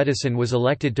Phil Bredesen was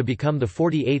elected to become the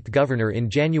 48th governor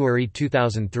in January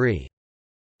 2003.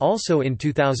 Also in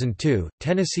 2002,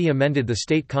 Tennessee amended the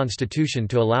state constitution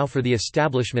to allow for the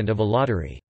establishment of a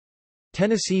lottery.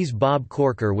 Tennessee's Bob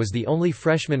Corker was the only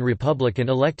freshman Republican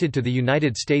elected to the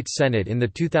United States Senate in the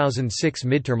 2006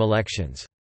 midterm elections.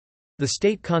 The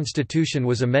state constitution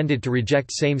was amended to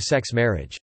reject same-sex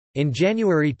marriage. In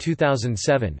January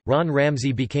 2007, Ron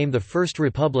Ramsey became the first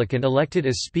Republican elected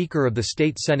as Speaker of the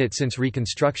State Senate since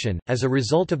Reconstruction, as a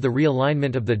result of the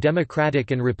realignment of the Democratic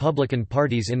and Republican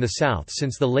parties in the South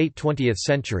since the late 20th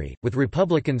century, with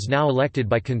Republicans now elected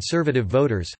by conservative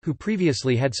voters, who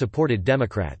previously had supported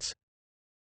Democrats.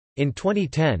 In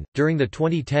 2010, during the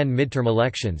 2010 midterm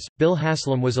elections, Bill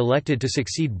Haslam was elected to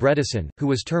succeed Bredesen, who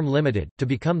was term-limited, to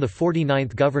become the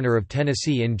 49th governor of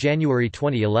Tennessee in January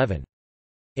 2011.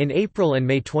 In April and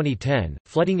May 2010,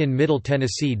 flooding in Middle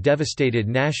Tennessee devastated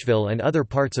Nashville and other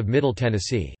parts of Middle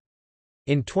Tennessee.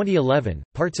 In 2011,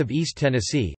 parts of East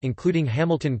Tennessee, including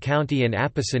Hamilton County and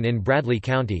Appomattox in Bradley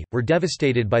County, were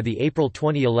devastated by the April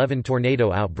 2011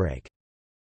 tornado outbreak.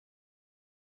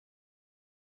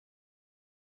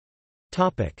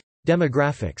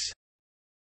 Demographics.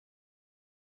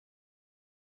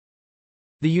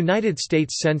 The United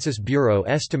States Census Bureau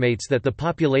estimates that the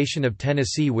population of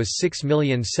Tennessee was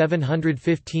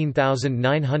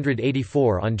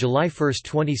 6,715,984 on July 1,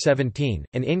 2017,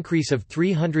 an increase of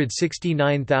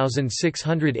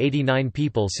 369,689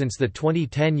 people since the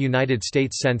 2010 United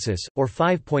States Census, or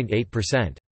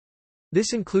 5.8%.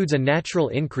 This includes a natural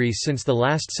increase since the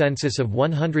last census of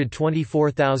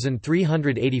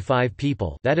 124,385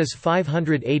 people, that is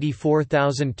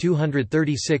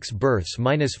 584,236 births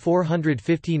minus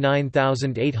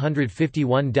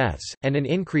 459,851 deaths, and an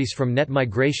increase from net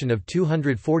migration of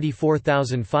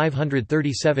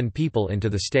 244,537 people into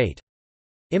the state.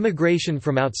 Immigration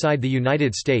from outside the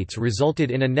United States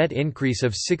resulted in a net increase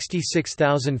of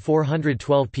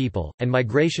 66,412 people, and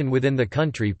migration within the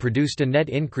country produced a net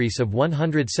increase of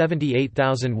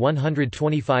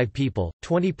 178,125 people.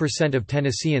 20% of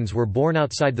Tennesseans were born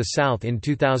outside the South in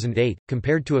 2008,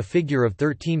 compared to a figure of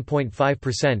 13.5%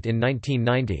 in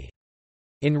 1990.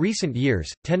 In recent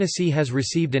years, Tennessee has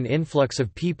received an influx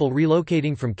of people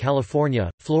relocating from California,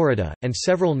 Florida, and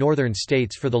several northern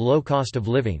states for the low cost of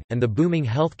living, and the booming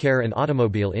healthcare and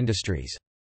automobile industries.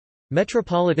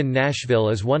 Metropolitan Nashville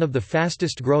is one of the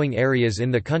fastest growing areas in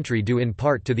the country due in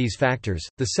part to these factors.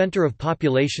 The center of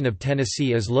population of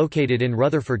Tennessee is located in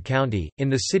Rutherford County, in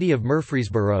the city of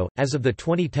Murfreesboro. As of the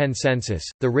 2010 census,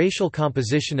 the racial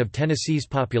composition of Tennessee's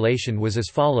population was as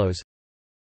follows.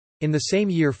 In the same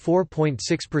year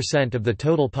 4.6% of the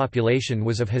total population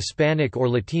was of Hispanic or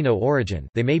Latino origin,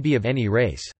 they may be of any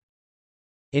race.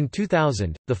 In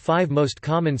 2000, the five most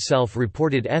common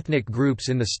self-reported ethnic groups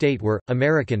in the state were,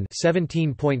 American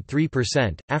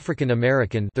 17.3%, African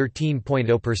American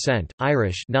 13.0%,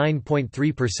 Irish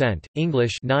 9.3%,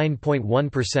 English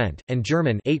 9.1%, and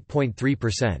German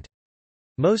 8.3%.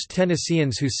 Most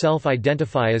Tennesseans who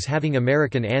self-identify as having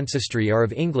American ancestry are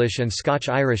of English and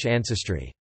Scotch-Irish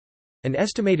ancestry. An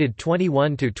estimated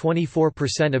 21 to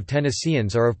 24% of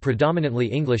Tennesseans are of predominantly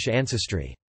English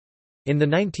ancestry. In the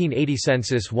 1980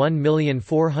 census,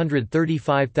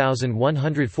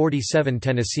 1,435,147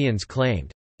 Tennesseans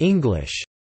claimed English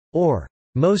or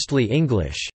mostly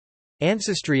English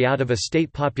ancestry out of a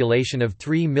state population of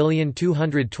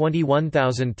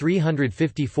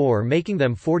 3,221,354, making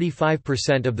them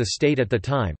 45% of the state at the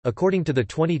time. According to the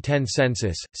 2010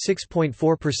 census,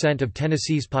 6.4% of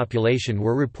Tennessee's population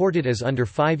were reported as under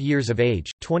 5 years of age,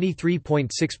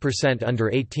 23.6% under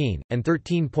 18, and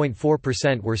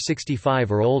 13.4% were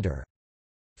 65 or older.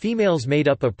 Females made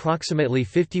up approximately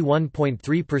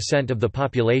 51.3% of the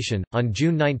population. On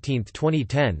June 19,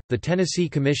 2010, the Tennessee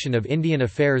Commission of Indian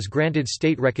Affairs granted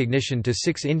state recognition to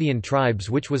 6 Indian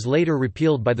tribes, which was later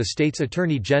repealed by the state's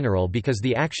Attorney General because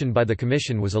the action by the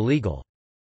commission was illegal.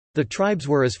 The tribes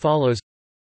were as follows: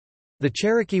 the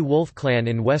Cherokee Wolf Clan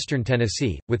in western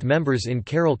Tennessee, with members in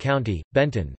Carroll County,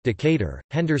 Benton, Decatur,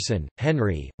 Henderson,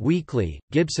 Henry, Weakley,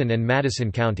 Gibson and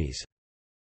Madison counties.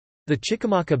 The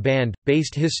Chickamauga Band,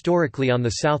 based historically on the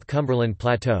South Cumberland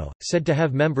Plateau, said to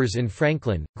have members in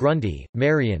Franklin, Grundy,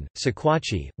 Marion,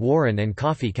 Sequatchie, Warren and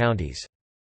Coffee counties.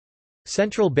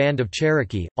 Central Band of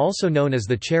Cherokee, also known as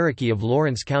the Cherokee of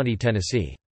Lawrence County,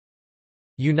 Tennessee.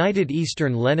 United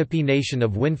Eastern Lenape Nation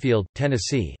of Winfield,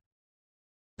 Tennessee.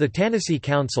 The Tennessee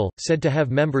Council, said to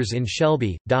have members in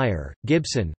Shelby, Dyer,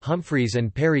 Gibson, Humphreys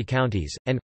and Perry counties,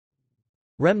 and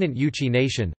Remnant Yuchi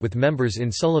Nation, with members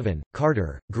in Sullivan,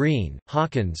 Carter, Greene,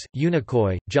 Hawkins,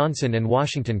 Unicoi, Johnson and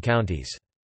Washington counties.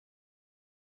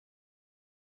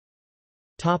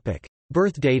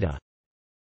 Birth data.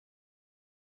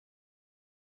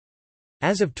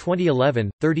 As of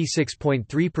 2011,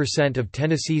 36.3% of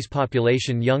Tennessee's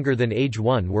population younger than age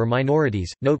 1 were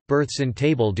minorities. Note, births in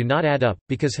table do not add up,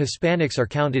 because Hispanics are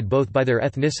counted both by their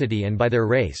ethnicity and by their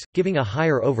race, giving a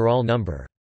higher overall number.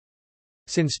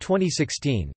 Since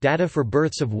 2016, data for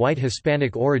births of white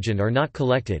Hispanic origin are not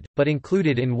collected, but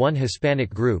included in one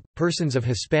Hispanic group. Persons of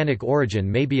Hispanic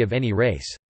origin may be of any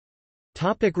race.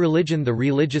 Religion. The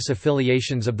religious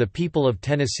affiliations of the people of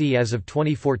Tennessee as of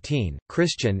 2014: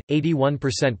 Christian,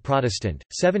 81% Protestant,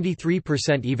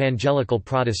 73% Evangelical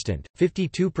Protestant,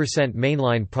 52%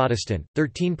 Mainline Protestant,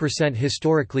 13%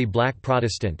 Historically Black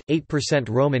Protestant, 8%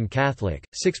 Roman Catholic,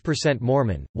 6%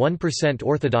 Mormon, 1%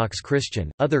 Orthodox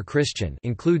Christian. Other Christian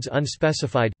includes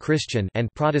unspecified Christian and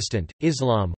Protestant,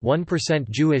 Islam, 1%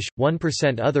 Jewish,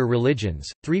 1% other religions,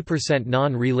 3%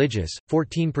 non-religious,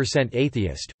 14%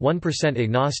 atheist, 1%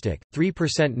 agnostic,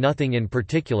 3% nothing in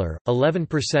particular,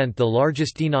 11%. The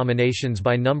largest denominations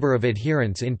by number of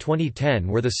adherents in 2010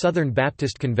 were the Southern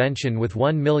Baptist Convention with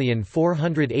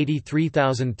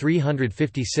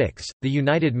 1,483,356, the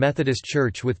United Methodist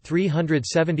Church with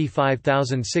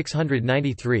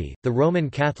 375,693, the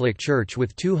Roman Catholic Church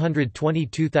with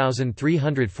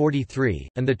 222,343,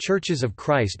 and the Churches of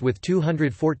Christ with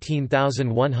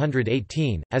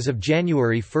 214,118. As of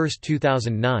January 1,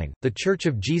 2009, the Church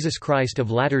of Jesus Christ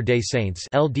of Latter-day Saints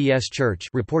 (LDS Church)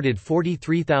 reported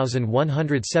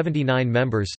 43,179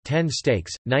 members, 10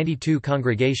 stakes, 92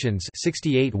 congregations,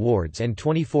 68 wards and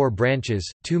 24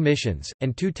 branches, 2 missions,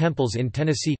 and 2 temples in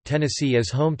Tennessee. Tennessee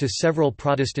is home to several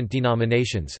Protestant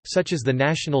denominations, such as the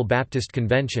National Baptist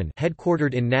Convention,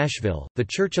 headquartered in Nashville, the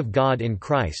Church of God in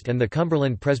Christ, and the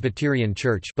Cumberland Presbyterian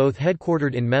Church, both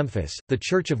headquartered in Memphis, the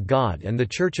Church of God and the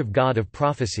Church of God of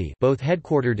Prophecy, both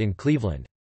headquartered in Cleveland.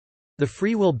 The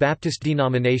Free Will Baptist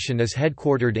denomination is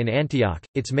headquartered in Antioch,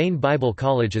 its main Bible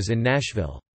college is in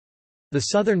Nashville. The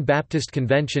Southern Baptist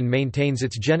Convention maintains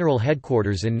its general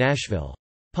headquarters in Nashville.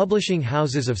 Publishing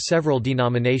houses of several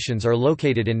denominations are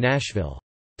located in Nashville.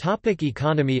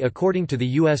 Economy. According to the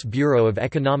U.S. Bureau of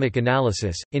Economic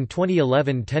Analysis, in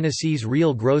 2011 Tennessee's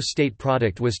real gross state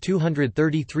product was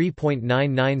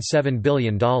 $233.997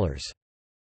 billion.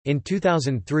 In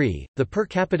 2003, the per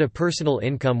capita personal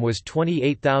income was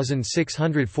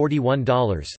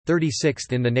 $28,641,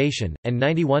 36th in the nation, and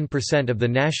 91% of the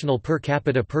national per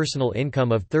capita personal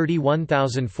income of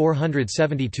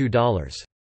 $31,472.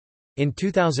 In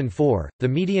 2004, the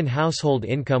median household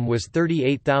income was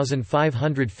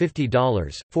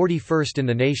 $38,550, 41st in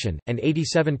the nation, and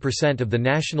 87% of the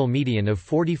national median of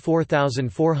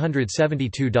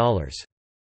 $44,472.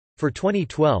 For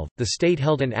 2012, the state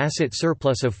held an asset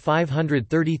surplus of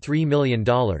 $533 million,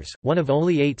 one of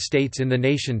only 8 states in the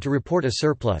nation to report a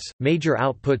surplus. Major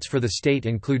outputs for the state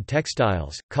include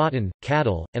textiles, cotton,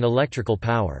 cattle, and electrical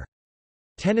power.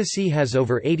 Tennessee has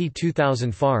over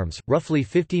 82,000 farms, roughly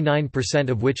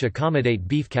 59% of which accommodate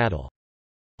beef cattle.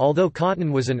 Although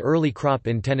cotton was an early crop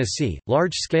in Tennessee,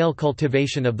 large-scale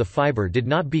cultivation of the fiber did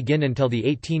not begin until the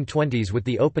 1820s with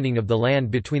the opening of the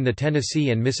land between the Tennessee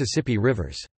and Mississippi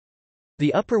rivers.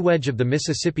 The upper wedge of the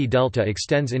Mississippi Delta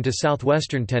extends into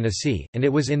southwestern Tennessee, and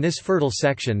it was in this fertile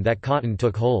section that cotton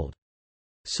took hold.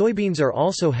 Soybeans are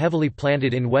also heavily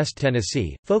planted in West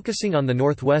Tennessee, focusing on the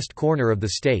northwest corner of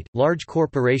the state. Large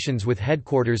corporations with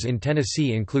headquarters in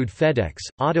Tennessee include FedEx,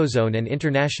 AutoZone, and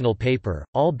International Paper,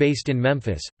 all based in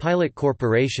Memphis, Pilot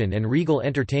Corporation and Regal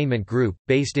Entertainment Group,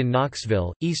 based in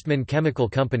Knoxville, Eastman Chemical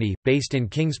Company, based in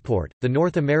Kingsport, the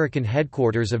North American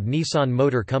headquarters of Nissan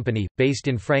Motor Company, based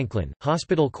in Franklin,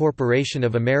 Hospital Corporation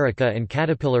of America and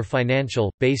Caterpillar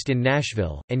Financial, based in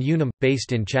Nashville, and Unum,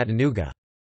 based in Chattanooga.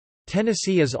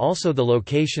 Tennessee is also the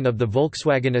location of the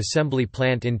Volkswagen assembly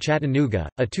plant in Chattanooga,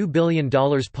 a $2 billion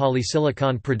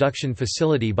polysilicon production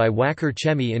facility by Wacker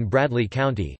Chemie in Bradley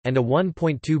County, and a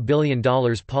 $1.2 billion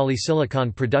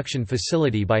polysilicon production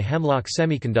facility by Hemlock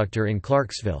Semiconductor in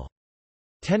Clarksville.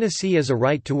 Tennessee is a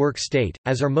right-to-work state,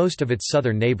 as are most of its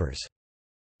southern neighbors.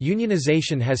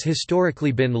 Unionization has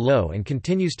historically been low and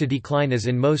continues to decline as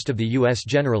in most of the U.S.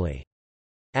 generally.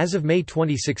 As of May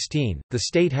 2016, the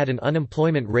state had an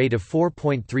unemployment rate of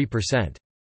 4.3%.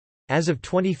 As of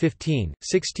 2015,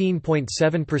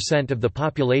 16.7% of the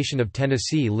population of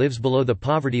Tennessee lives below the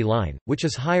poverty line, which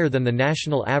is higher than the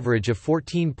national average of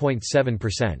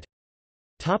 14.7%.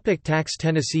 Tax.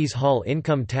 Tennessee's Hall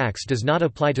income tax does not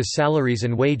apply to salaries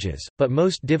and wages, but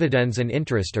most dividends and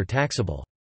interest are taxable.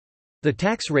 The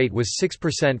tax rate was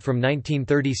 6% from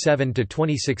 1937 to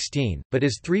 2016, but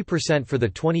is 3% for the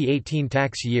 2018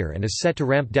 tax year and is set to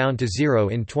ramp down to 0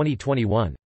 in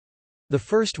 2021. The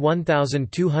first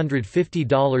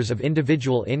 $1,250 of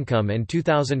individual income and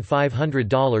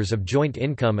 $2,500 of joint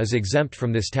income is exempt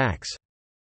from this tax.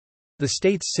 The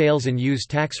state's sales and use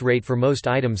tax rate for most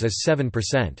items is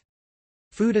 7%.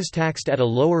 Food is taxed at a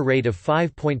lower rate of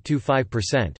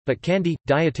 5.25%, but candy,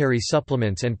 dietary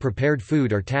supplements and prepared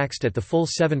food are taxed at the full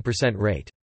 7% rate.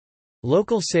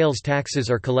 Local sales taxes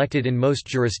are collected in most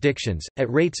jurisdictions,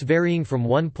 at rates varying from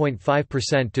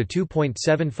 1.5% to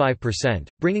 2.75%,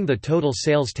 bringing the total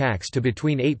sales tax to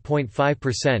between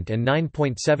 8.5% and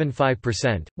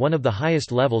 9.75%, one of the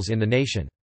highest levels in the nation.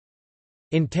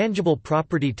 Intangible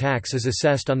property tax is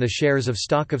assessed on the shares of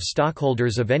stock of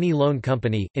stockholders of any loan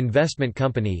company, investment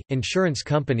company, insurance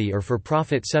company or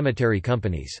for-profit cemetery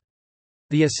companies.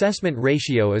 The assessment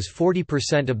ratio is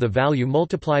 40% of the value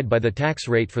multiplied by the tax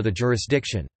rate for the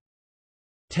jurisdiction.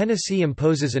 Tennessee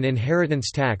imposes an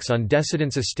inheritance tax on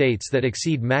decedents' estates that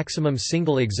exceed maximum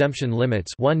single exemption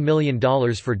limits $1 million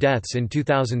for deaths in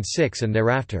 2006 and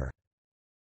thereafter.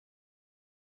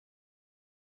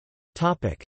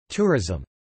 Tourism.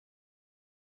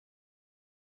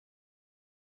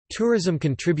 Tourism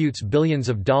contributes billions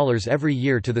of dollars every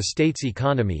year to the state's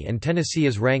economy, and Tennessee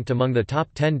is ranked among the top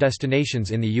 10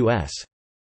 destinations in the U.S.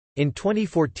 In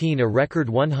 2014, a record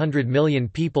 100 million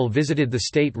people visited the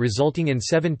state, resulting in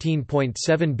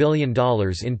 $17.7 billion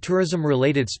in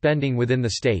tourism-related spending within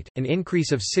the state, an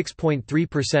increase of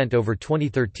 6.3% over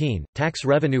 2013. Tax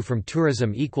revenue from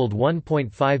tourism equaled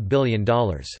 $1.5 billion.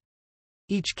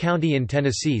 Each county in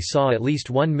Tennessee saw at least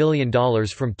 $1 million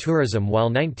from tourism, while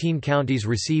 19 counties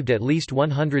received at least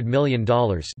 $100 million.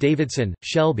 Davidson,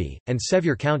 Shelby, and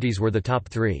Sevier counties were the top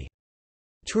three.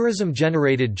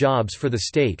 Tourism-generated jobs for the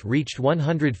state reached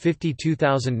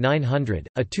 152,900,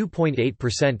 a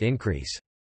 2.8% increase.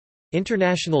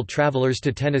 International travelers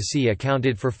to Tennessee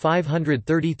accounted for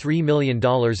 $533 million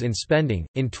in spending.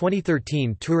 In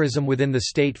 2013, tourism within the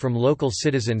state from local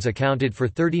citizens accounted for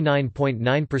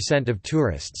 39.9% of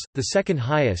tourists. The second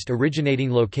highest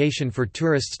originating location for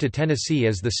tourists to Tennessee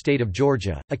is the state of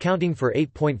Georgia, accounting for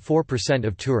 8.4%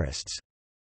 of tourists.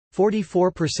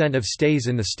 44% of stays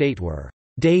in the state were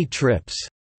day trips.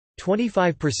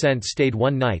 25% stayed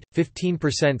one night,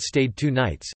 15% stayed 2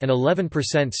 nights, and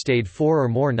 11% stayed 4 or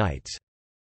more nights.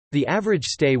 The average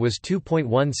stay was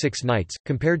 2.16 nights,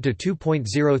 compared to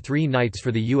 2.03 nights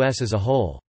for the U.S. as a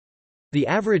whole. The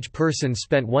average person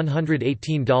spent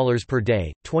 $118 per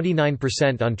day,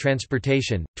 29% on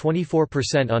transportation,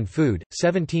 24% on food,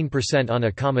 17% on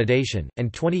accommodation,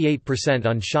 and 28%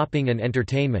 on shopping and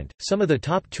entertainment. Some of the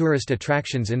top tourist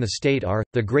attractions in the state are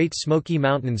the Great Smoky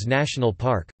Mountains National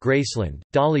Park, Graceland,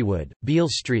 Dollywood, Beale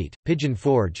Street, Pigeon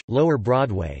Forge, Lower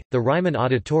Broadway, the Ryman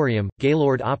Auditorium,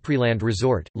 Gaylord Opryland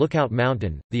Resort, Lookout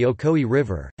Mountain, the Ocoee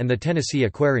River, and the Tennessee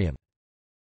Aquarium.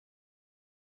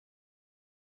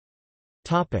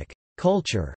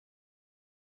 Culture.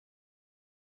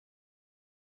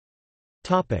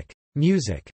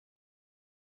 Music.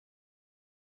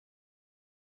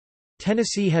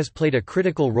 Tennessee has played a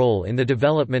critical role in the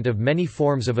development of many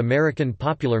forms of American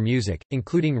popular music,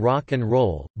 including rock and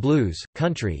roll, blues,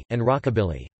 country, and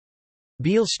rockabilly.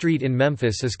 Beale Street in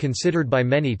Memphis is considered by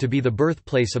many to be the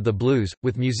birthplace of the blues,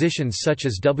 with musicians such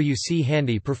as W. C.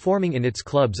 Handy performing in its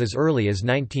clubs as early as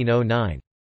 1909.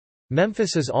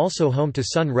 Memphis is also home to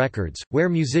Sun Records, where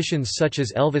musicians such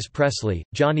as Elvis Presley,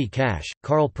 Johnny Cash,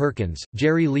 Carl Perkins,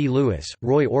 Jerry Lee Lewis,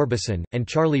 Roy Orbison, and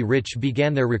Charlie Rich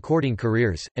began their recording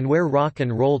careers, and where rock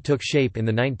and roll took shape in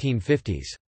the 1950s.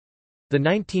 The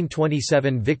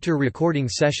 1927 Victor recording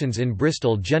sessions in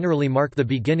Bristol generally mark the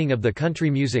beginning of the country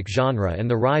music genre, and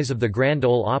the rise of the Grand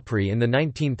Ole Opry in the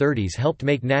 1930s helped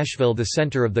make Nashville the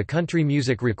center of the country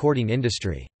music recording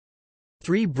industry.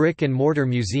 3 brick-and-mortar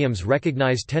museums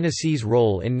recognize Tennessee's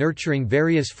role in nurturing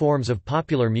various forms of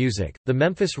popular music: the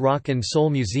Memphis Rock and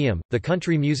Soul Museum, the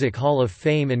Country Music Hall of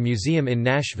Fame and Museum in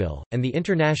Nashville, and the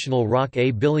International Rock A.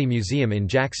 Billy Museum in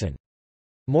Jackson.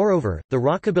 Moreover, the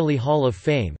Rockabilly Hall of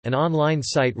Fame, an online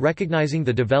site recognizing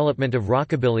the development of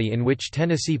rockabilly in which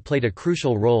Tennessee played a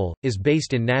crucial role, is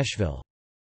based in Nashville.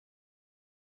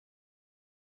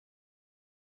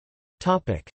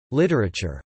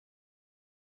 Literature.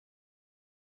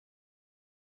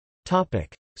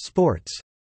 Sports.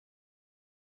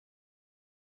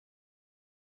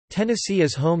 Tennessee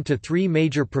is home to 3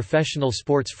 major professional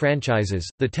sports franchises.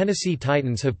 The Tennessee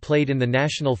Titans have played in the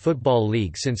National Football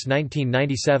League since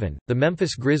 1997, the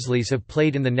Memphis Grizzlies have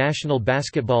played in the National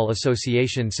Basketball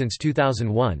Association since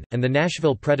 2001, and the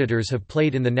Nashville Predators have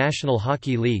played in the National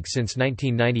Hockey League since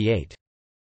 1998.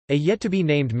 A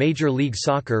yet-to-be-named Major League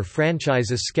Soccer franchise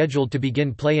is scheduled to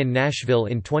begin play in Nashville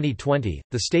in 2020.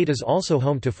 The state is also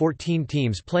home to 14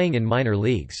 teams playing in minor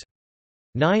leagues.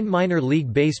 9 minor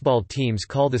league baseball teams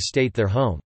call the state their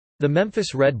home. The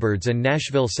Memphis Redbirds and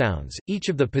Nashville Sounds, each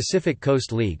of the Pacific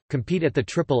Coast League, compete at the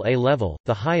Triple-A level,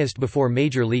 the highest before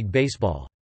Major League Baseball.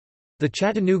 The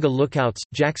Chattanooga Lookouts,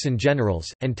 Jackson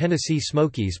Generals, and Tennessee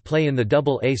Smokies play in the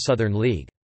Double-A Southern League.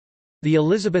 The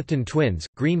Elizabethton Twins,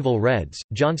 Greenville Reds,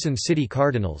 Johnson City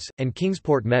Cardinals, and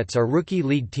Kingsport Mets are rookie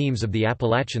league teams of the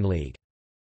Appalachian League.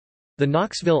 The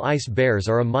Knoxville Ice Bears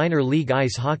are a minor league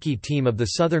ice hockey team of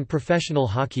the Southern Professional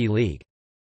Hockey League.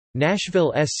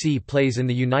 Nashville SC plays in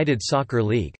the United Soccer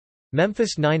League.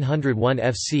 Memphis 901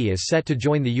 FC is set to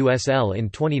join the USL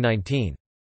in 2019.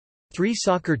 3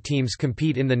 soccer teams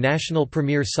compete in the National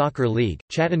Premier Soccer League: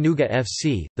 Chattanooga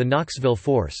FC, the Knoxville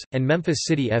Force, and Memphis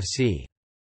City FC.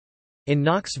 In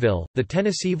Knoxville, the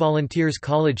Tennessee Volunteers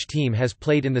college team has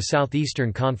played in the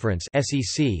Southeastern Conference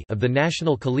 (SEC) of the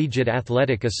National Collegiate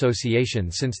Athletic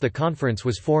Association since the conference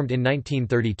was formed in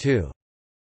 1932.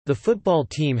 The football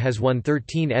team has won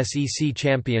 13 SEC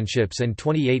championships and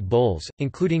 28 bowls,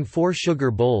 including 4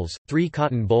 Sugar Bowls, 3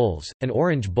 Cotton Bowls, an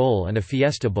Orange Bowl and a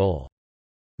Fiesta Bowl.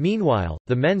 Meanwhile,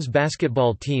 the men's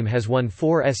basketball team has won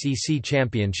 4 SEC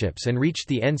championships and reached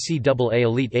the NCAA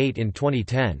Elite Eight in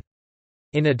 2010.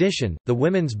 In addition, the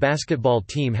women's basketball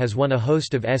team has won a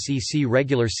host of SEC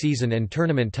regular season and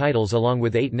tournament titles along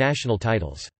with 8 national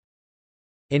titles.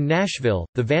 In Nashville,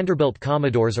 the Vanderbilt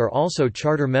Commodores are also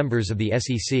charter members of the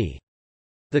SEC.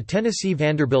 The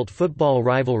Tennessee-Vanderbilt football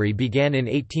rivalry began in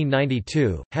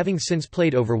 1892, having since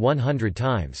played over 100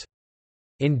 times.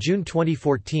 In June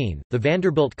 2014, the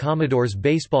Vanderbilt Commodores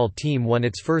baseball team won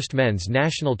its first men's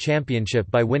national championship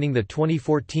by winning the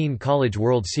 2014 College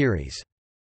World Series.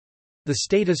 The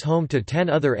state is home to 10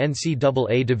 other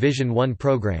NCAA Division I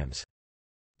programs.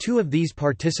 2 of these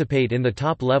participate in the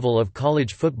top level of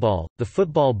college football, the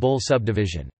Football Bowl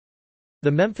subdivision.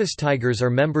 The Memphis Tigers are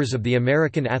members of the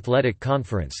American Athletic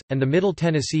Conference, and the Middle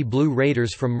Tennessee Blue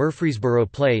Raiders from Murfreesboro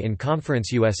play in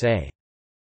Conference USA.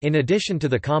 In addition to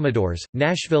the Commodores,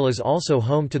 Nashville is also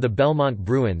home to the Belmont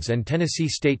Bruins and Tennessee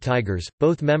State Tigers,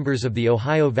 both members of the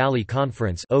Ohio Valley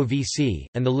Conference (OVC),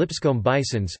 and the Lipscomb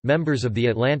Bisons, members of the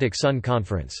Atlantic Sun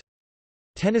Conference.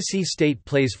 Tennessee State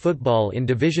plays football in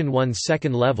Division I's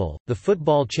second level, the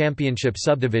Football Championship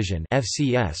Subdivision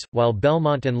 (FCS), while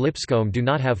Belmont and Lipscomb do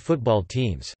not have football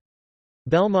teams.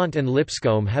 Belmont and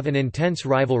Lipscomb have an intense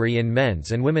rivalry in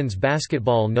men's and women's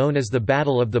basketball known as the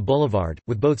Battle of the Boulevard,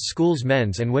 with both schools'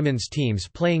 men's and women's teams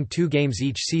playing 2 games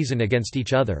each season against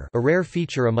each other, a rare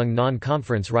feature among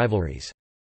non-conference rivalries.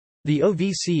 The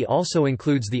OVC also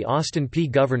includes the Austin Peay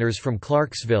Governors from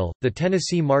Clarksville, the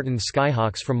Tennessee Martin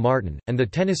Skyhawks from Martin, and the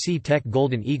Tennessee Tech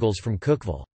Golden Eagles from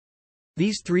Cookeville.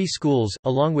 These 3 schools,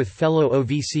 along with fellow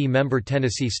OVC member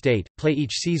Tennessee State, play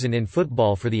each season in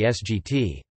football for the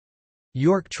SGT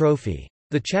York Trophy.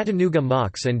 The Chattanooga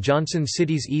Mocs and Johnson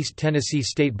City's East Tennessee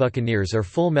State Buccaneers are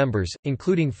full members,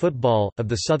 including football, of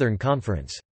the Southern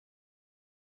Conference.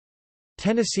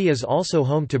 Tennessee is also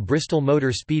home to Bristol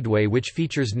Motor Speedway, which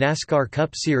features NASCAR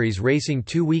Cup Series racing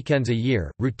 2 weekends a year,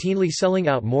 routinely selling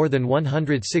out more than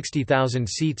 160,000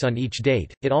 seats on each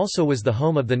date. It also was the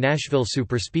home of the Nashville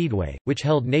Superspeedway, which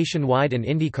held nationwide and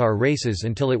IndyCar races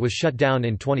until it was shut down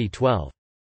in 2012.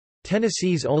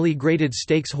 Tennessee's only graded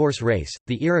stakes horse race,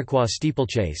 the Iroquois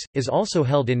Steeplechase, is also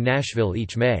held in Nashville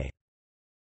each May.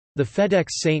 The FedEx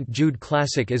St. Jude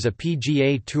Classic is a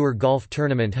PGA Tour golf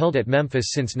tournament held at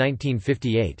Memphis since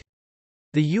 1958.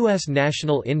 The U.S.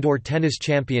 National Indoor Tennis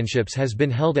Championships has been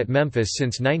held at Memphis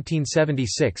since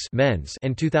 1976 men's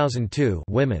and 2002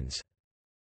 women's.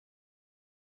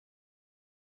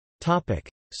 Topic: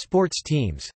 Sports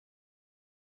teams.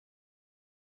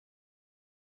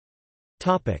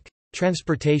 Topic: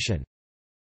 Transportation.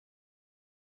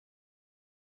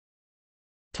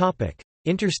 Topic: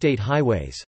 Interstate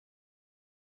highways.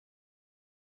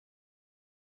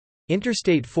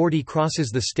 Interstate 40 crosses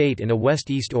the state in a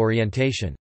west-east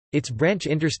orientation. Its branch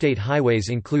interstate highways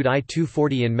include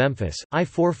I-240 in Memphis,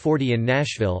 I-440 in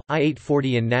Nashville,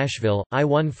 I-840 in Nashville,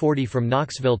 I-140 from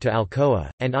Knoxville to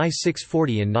Alcoa, and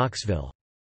I-640 in Knoxville.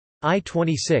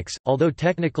 I-26, although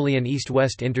technically an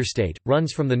east-west interstate,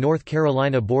 runs from the North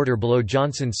Carolina border below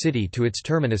Johnson City to its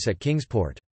terminus at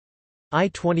Kingsport.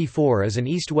 I-24 is an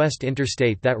east-west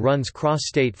interstate that runs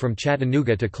cross-state from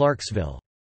Chattanooga to Clarksville.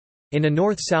 In a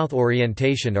north-south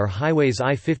orientation are highways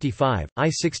I-55,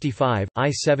 I-65,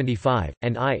 I-75,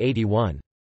 and I-81.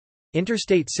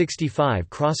 Interstate 65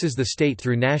 crosses the state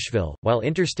through Nashville, while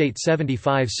Interstate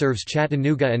 75 serves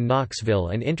Chattanooga and Knoxville,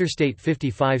 and Interstate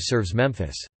 55 serves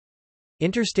Memphis.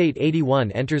 Interstate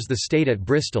 81 enters the state at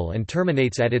Bristol and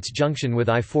terminates at its junction with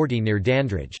I-40 near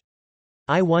Dandridge.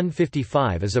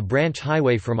 I-155 is a branch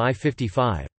highway from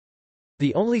I-55.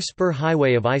 The only spur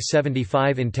highway of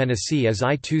I-75 in Tennessee is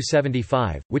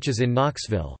I-275, which is in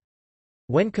Knoxville.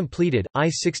 When completed,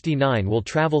 I-69 will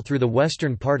travel through the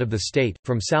western part of the state,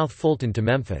 from South Fulton to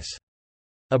Memphis.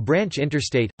 A branch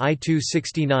interstate,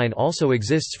 I-269 also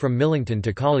exists from Millington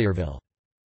to Collierville.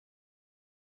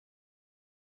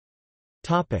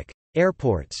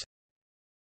 Airports.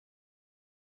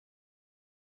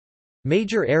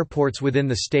 Major airports within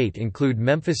the state include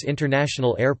Memphis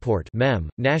International Airport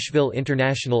 (MEM), Nashville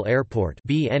International Airport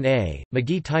 (BNA),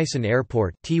 McGee-Tyson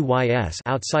Airport (TYS)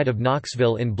 outside of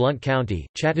Knoxville in Blount County,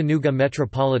 Chattanooga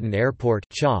Metropolitan Airport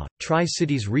 (CHA),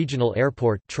 Tri-Cities Regional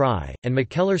Airport (TRI), and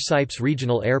McKellar-Sipes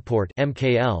Regional Airport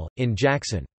 (MKL) in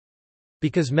Jackson.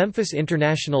 Because Memphis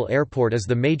International Airport is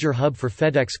the major hub for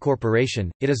FedEx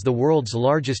Corporation, it is the world's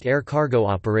largest air cargo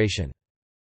operation.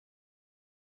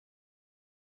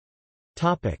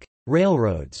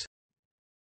 Railroads.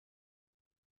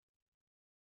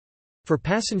 For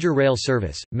passenger rail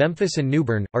service, Memphis and New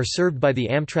Bern are served by the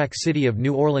Amtrak City of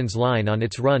New Orleans line on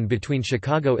its run between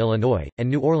Chicago, Illinois, and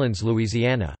New Orleans,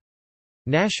 Louisiana.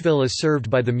 Nashville is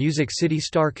served by the Music City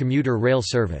Star commuter rail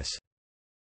service.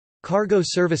 Cargo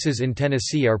services in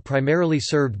Tennessee are primarily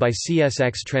served by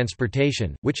CSX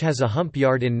Transportation, which has a hump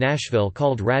yard in Nashville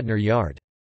called Radnor Yard.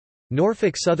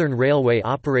 Norfolk Southern Railway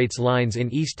operates lines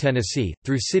in East Tennessee,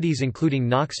 through cities including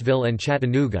Knoxville and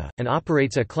Chattanooga, and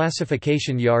operates a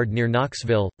classification yard near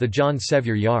Knoxville, the John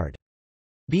Sevier Yard.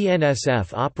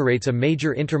 BNSF operates a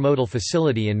major intermodal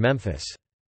facility in Memphis.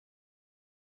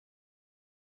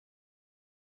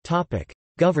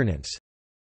 Governance.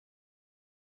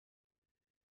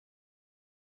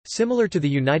 Similar to the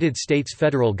United States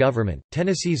federal government,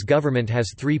 Tennessee's government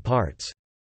has three parts.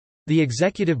 The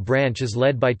executive branch is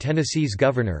led by Tennessee's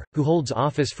governor, who holds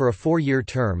office for a 4-year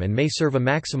term and may serve a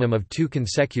maximum of 2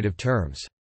 consecutive terms.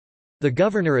 The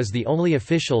governor is the only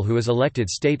official who is elected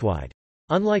statewide.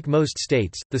 Unlike most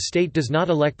states, the state does not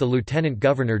elect the lieutenant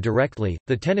governor directly.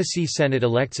 The Tennessee Senate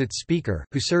elects its speaker,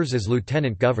 who serves as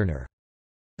lieutenant governor.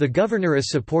 The governor is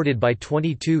supported by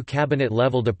 22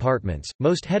 cabinet-level departments,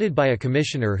 most headed by a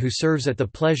commissioner who serves at the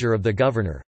pleasure of the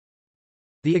governor.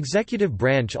 The executive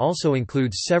branch also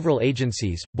includes several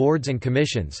agencies, boards and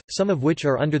commissions, some of which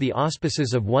are under the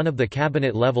auspices of one of the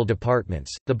cabinet-level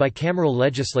departments. The bicameral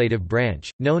legislative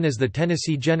branch, known as the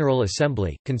Tennessee General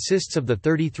Assembly, consists of the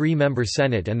 33-member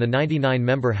Senate and the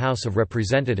 99-member House of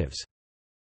Representatives.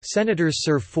 Senators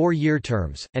serve 4-year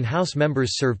terms, and House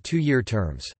members serve 2-year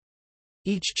terms.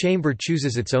 Each chamber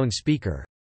chooses its own speaker.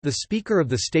 The Speaker of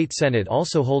the State Senate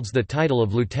also holds the title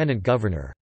of Lieutenant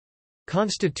Governor.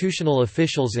 Constitutional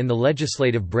officials in the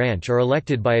legislative branch are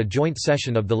elected by a joint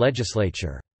session of the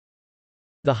legislature.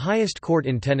 The highest court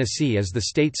in Tennessee is the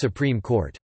state Supreme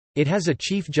Court. It has a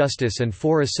Chief Justice and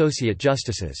 4 Associate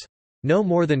Justices. No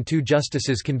more than 2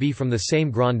 justices can be from the same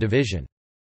Grand Division.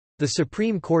 The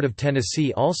Supreme Court of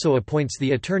Tennessee also appoints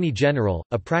the Attorney General,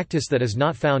 a practice that is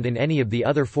not found in any of the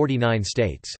other 49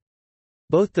 states.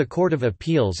 Both the Court of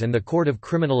Appeals and the Court of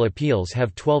Criminal Appeals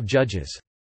have 12 judges.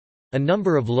 A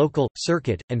number of local,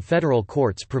 circuit, and federal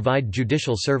courts provide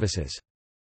judicial services.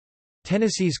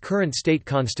 Tennessee's current state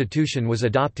constitution was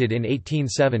adopted in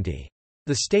 1870.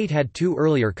 The state had 2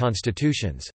 earlier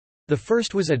constitutions. The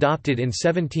first was adopted in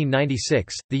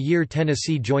 1796, the year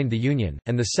Tennessee joined the Union,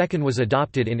 and the second was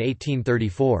adopted in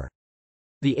 1834.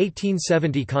 The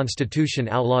 1870 Constitution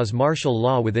outlaws martial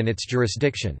law within its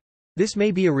jurisdiction. This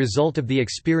may be a result of the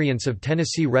experience of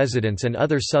Tennessee residents and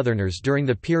other Southerners during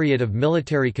the period of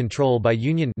military control by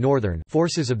Union Northern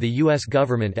forces of the U.S.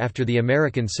 government after the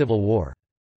American Civil War.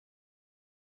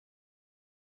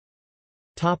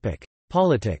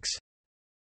 Politics.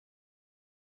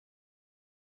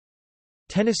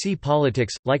 Tennessee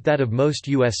politics, like that of most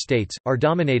U.S. states, are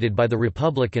dominated by the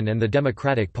Republican and the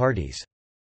Democratic parties.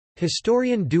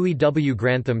 Historian Dewey W.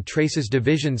 Grantham traces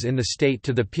divisions in the state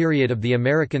to the period of the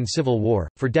American Civil War.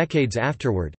 For decades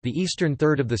afterward, the eastern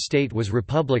third of the state was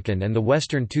Republican and the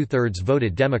western 2/3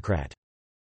 voted Democrat.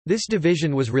 This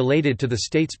division was related to the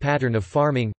state's pattern of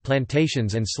farming,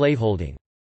 plantations, and slaveholding.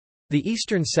 The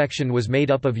eastern section was made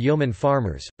up of yeoman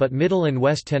farmers, but Middle and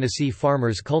West Tennessee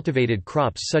farmers cultivated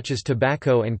crops such as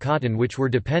tobacco and cotton, which were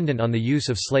dependent on the use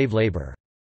of slave labor.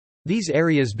 These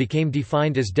areas became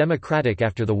defined as Democratic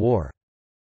after the war.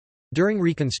 During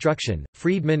Reconstruction,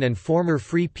 freedmen and former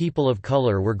free people of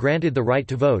color were granted the right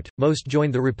to vote. Most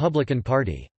joined the Republican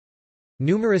Party.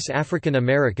 Numerous African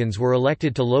Americans were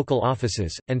elected to local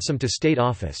offices, and some to state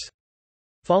office.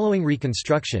 Following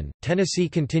Reconstruction, Tennessee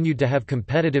continued to have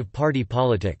competitive party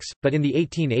politics, but in the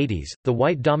 1880s, the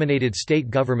white-dominated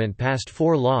state government passed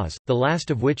 4 laws, the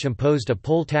last of which imposed a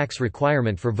poll tax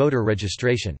requirement for voter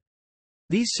registration.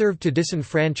 These served to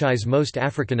disenfranchise most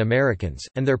African Americans,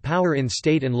 and their power in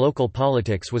state and local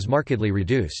politics was markedly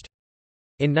reduced.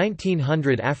 In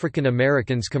 1900, African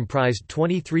Americans comprised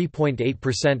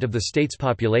 23.8% of the state's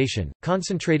population,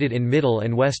 concentrated in Middle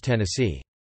and West Tennessee.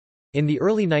 In the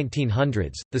early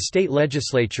 1900s, the state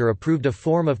legislature approved a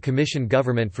form of commission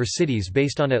government for cities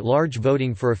based on at-large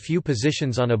voting for a few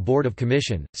positions on a board of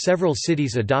commission. Several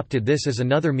cities adopted this as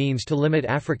another means to limit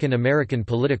African American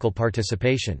political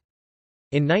participation.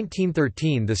 In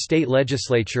 1913, the state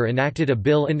legislature enacted a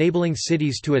bill enabling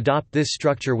cities to adopt this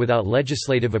structure without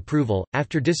legislative approval.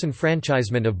 After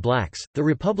disenfranchisement of blacks, the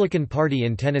Republican Party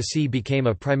in Tennessee became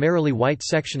a primarily white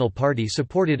sectional party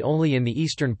supported only in the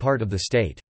eastern part of the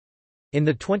state. In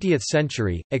the 20th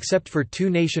century, except for two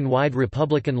nationwide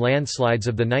Republican landslides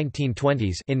of the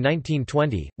 1920s, in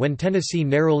 1920, when Tennessee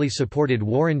narrowly supported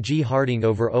Warren G. Harding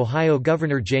over Ohio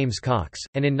Governor James Cox,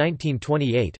 and in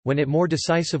 1928, when it more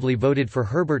decisively voted for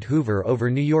Herbert Hoover over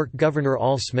New York Governor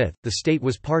Al Smith, the state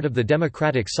was part of the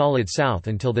Democratic Solid South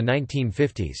until the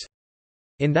 1950s.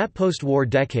 In that post-war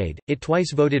decade, it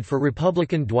twice voted for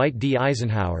Republican Dwight D.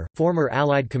 Eisenhower, former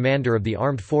Allied commander of the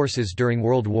armed forces during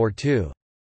World War II.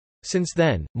 Since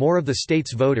then, more of the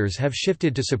state's voters have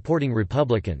shifted to supporting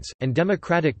Republicans, and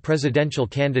Democratic presidential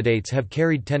candidates have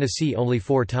carried Tennessee only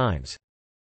 4 times.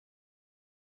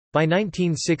 By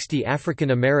 1960,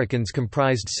 African Americans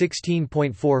comprised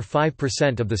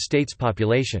 16.45% of the state's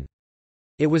population.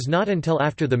 It was not until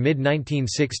after the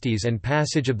mid-1960s and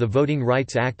passage of the Voting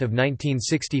Rights Act of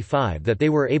 1965 that they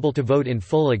were able to vote in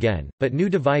full again, but new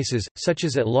devices, such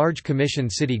as at-large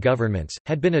commission city governments,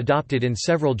 had been adopted in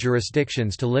several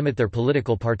jurisdictions to limit their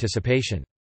political participation.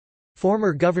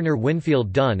 Former Governor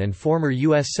Winfield Dunn and former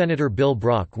U.S. Senator Bill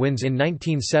Brock wins in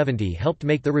 1970 helped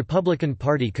make the Republican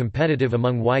Party competitive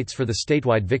among whites for the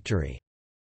statewide victory.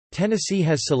 Tennessee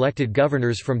has selected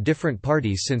governors from different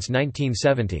parties since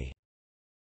 1970.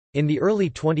 In the early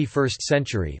 21st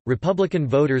century, Republican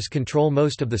voters control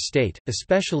most of the state,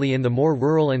 especially in the more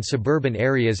rural and suburban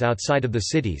areas outside of the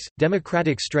cities.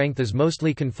 Democratic strength is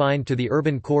mostly confined to the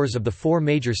urban cores of the 4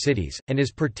 major cities, and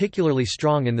is particularly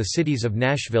strong in the cities of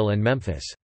Nashville and Memphis.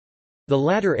 The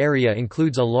latter area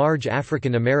includes a large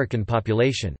African American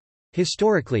population.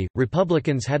 Historically,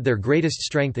 Republicans had their greatest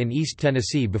strength in East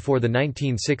Tennessee before the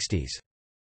 1960s.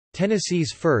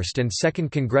 Tennessee's 1st and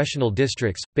 2nd congressional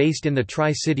districts, based in the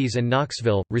Tri-Cities and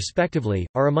Knoxville, respectively,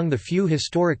 are among the few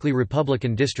historically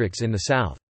Republican districts in the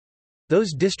South.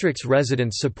 Those districts'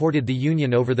 residents supported the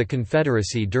Union over the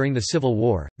Confederacy during the Civil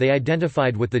War. They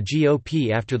identified with the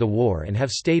GOP after the war and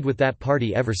have stayed with that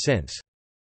party ever since.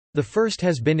 The first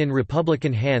has been in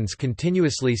Republican hands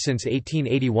continuously since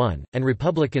 1881, and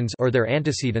Republicans or their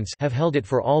antecedents have held it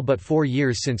for all but 4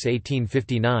 years since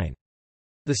 1859.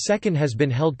 The second has been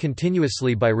held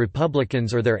continuously by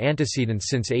Republicans or their antecedents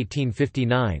since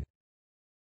 1859.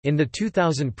 In the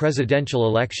 2000 presidential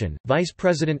election, Vice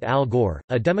President Al Gore,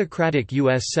 a Democratic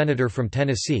U.S. Senator from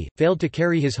Tennessee, failed to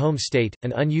carry his home state,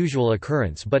 an unusual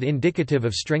occurrence but indicative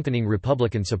of strengthening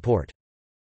Republican support.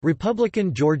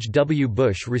 Republican George W.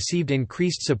 Bush received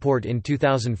increased support in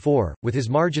 2004, with his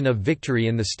margin of victory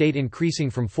in the state increasing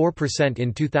from 4%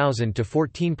 in 2000 to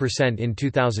 14% in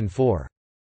 2004.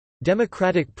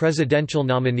 Democratic presidential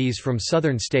nominees from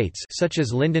southern states such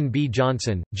as Lyndon B.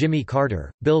 Johnson, Jimmy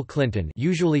Carter, Bill Clinton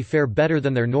usually fare better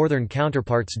than their northern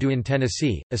counterparts do in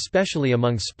Tennessee, especially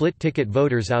among split-ticket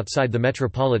voters outside the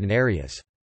metropolitan areas.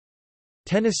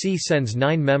 Tennessee sends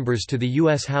 9 members to the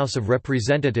U.S. House of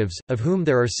Representatives, of whom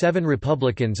there are 7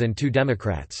 Republicans and 2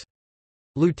 Democrats.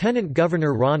 Lieutenant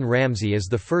Governor Ron Ramsey is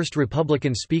the first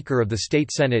Republican Speaker of the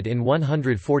state Senate in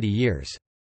 140 years.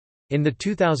 In the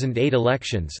 2008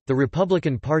 elections, the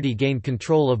Republican Party gained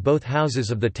control of both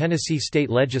houses of the Tennessee state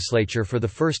legislature for the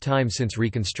first time since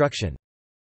Reconstruction.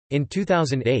 In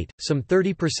 2008, some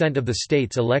 30% of the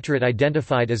state's electorate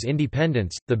identified as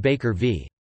independents. The Baker v.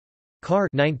 Carr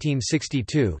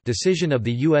 1962 decision of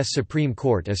the U.S. Supreme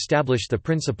Court established the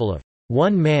principle of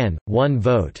one man, one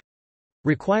vote,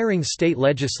 requiring state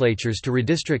legislatures to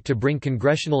redistrict to bring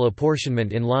congressional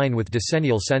apportionment in line with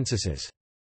decennial censuses.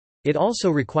 It also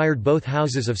required both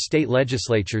houses of state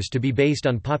legislatures to be based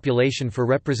on population for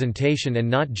representation and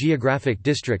not geographic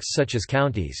districts such as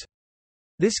counties.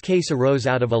 This case arose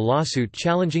out of a lawsuit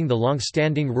challenging the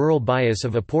long-standing rural bias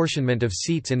of apportionment of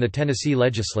seats in the Tennessee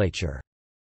legislature.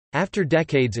 After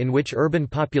decades in which urban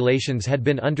populations had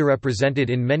been underrepresented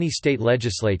in many state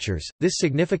legislatures, this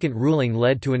significant ruling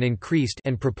led to an increased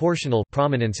and proportional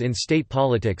prominence in state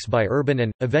politics by urban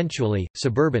and, eventually,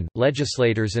 suburban,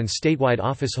 legislators and statewide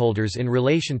officeholders in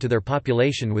relation to their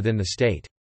population within the state.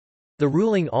 The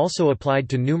ruling also applied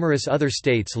to numerous other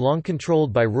states long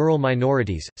controlled by rural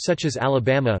minorities, such as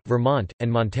Alabama, Vermont,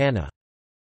 and Montana.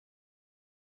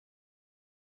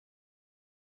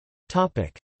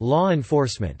 Law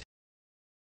enforcement.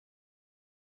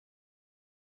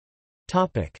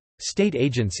 State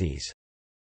agencies.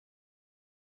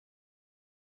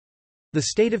 The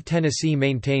state of Tennessee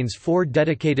maintains 4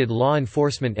 dedicated law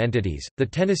enforcement entities: the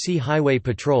Tennessee Highway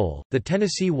Patrol, the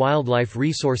Tennessee Wildlife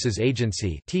Resources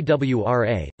Agency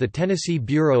 (TWRA), the Tennessee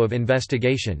Bureau of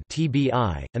Investigation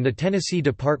 (TBI), and the Tennessee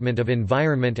Department of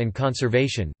Environment and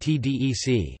Conservation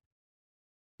 (TDEC).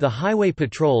 The Highway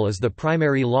Patrol is the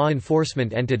primary law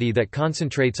enforcement entity that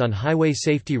concentrates on highway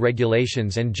safety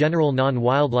regulations and general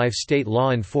non-wildlife state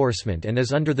law enforcement and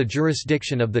is under the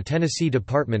jurisdiction of the Tennessee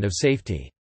Department of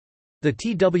Safety. The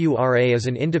TWRA is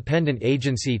an independent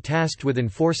agency tasked with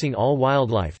enforcing all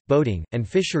wildlife, boating, and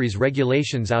fisheries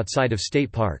regulations outside of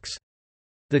state parks.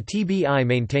 The TBI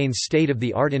maintains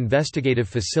state-of-the-art investigative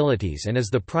facilities and is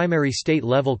the primary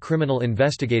state-level criminal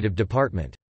investigative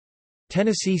department.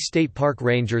 Tennessee State Park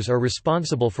Rangers are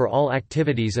responsible for all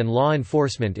activities and law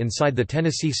enforcement inside the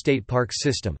Tennessee State Parks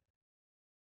system.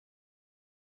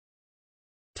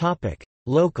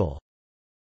 Local.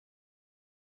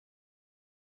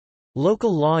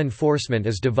 Local law enforcement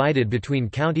is divided between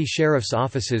county sheriff's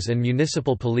offices and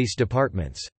municipal police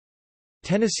departments.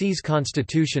 Tennessee's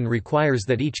constitution requires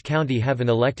that each county have an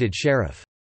elected sheriff.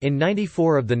 In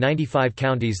 94 of the 95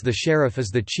 counties, the sheriff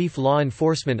is the chief law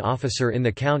enforcement officer in the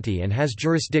county and has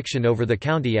jurisdiction over the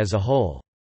county as a whole.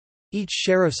 Each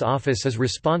sheriff's office is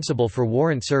responsible for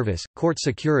warrant service, court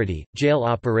security, jail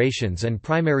operations and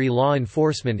primary law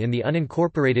enforcement in the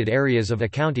unincorporated areas of a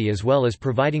county, as well as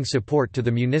providing support to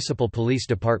the municipal police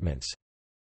departments.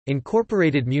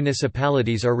 Incorporated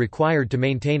municipalities are required to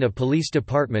maintain a police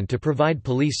department to provide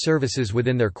police services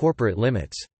within their corporate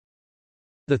limits.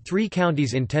 The 3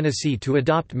 counties in Tennessee to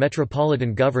adopt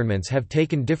metropolitan governments have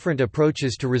taken different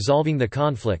approaches to resolving the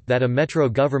conflict that a metro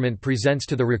government presents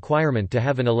to the requirement to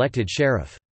have an elected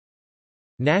sheriff.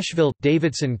 Nashville –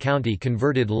 Davidson County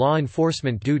converted law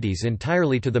enforcement duties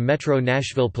entirely to the Metro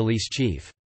Nashville Police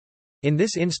Chief. In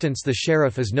this instance, the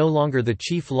sheriff is no longer the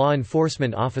chief law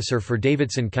enforcement officer for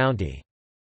Davidson County.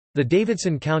 The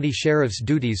Davidson County Sheriff's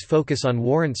duties focus on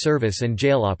warrant service and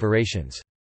jail operations.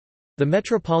 The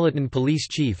Metropolitan Police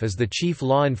Chief is the chief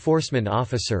law enforcement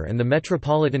officer, and the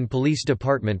Metropolitan Police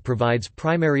Department provides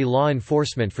primary law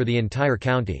enforcement for the entire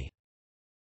county.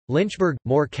 Lynchburg –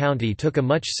 Moore County took a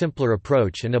much simpler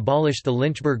approach and abolished the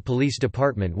Lynchburg Police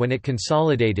Department when it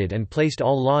consolidated and placed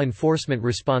all law enforcement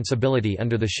responsibility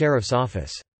under the sheriff's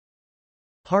office.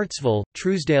 Hartsville –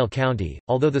 Truesdale County,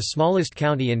 although the smallest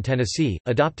county in Tennessee,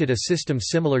 adopted a system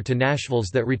similar to Nashville's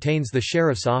that retains the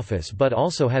sheriff's office but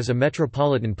also has a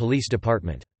metropolitan police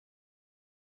department.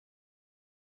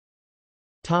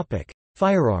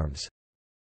 Firearms.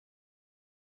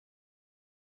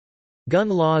 Gun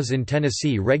laws in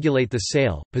Tennessee regulate the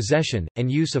sale, possession,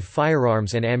 and use of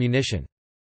firearms and ammunition.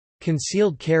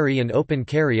 Concealed carry and open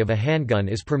carry of a handgun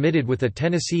is permitted with a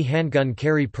Tennessee handgun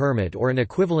carry permit or an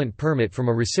equivalent permit from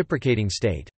a reciprocating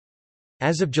state.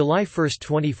 As of July 1,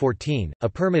 2014, a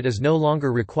permit is no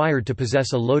longer required to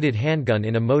possess a loaded handgun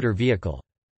in a motor vehicle.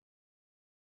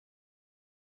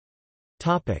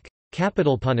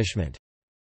 Capital punishment.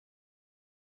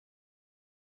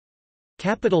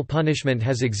 Capital punishment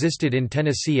has existed in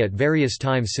Tennessee at various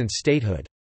times since statehood.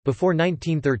 Before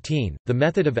 1913, the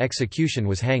method of execution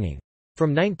was hanging. From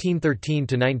 1913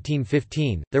 to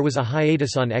 1915, there was a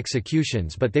hiatus on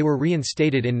executions, but they were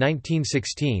reinstated in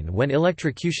 1916 when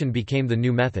electrocution became the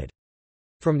new method.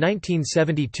 From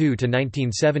 1972 to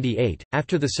 1978,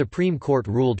 after the Supreme Court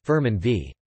ruled Furman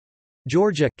v.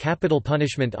 Georgia, capital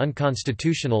punishment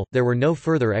unconstitutional, there were no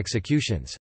further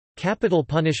executions. Capital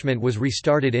punishment was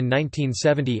restarted in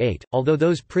 1978, although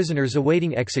those prisoners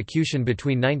awaiting execution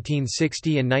between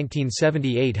 1960 and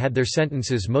 1978 had their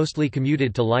sentences mostly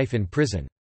commuted to life in prison.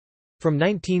 From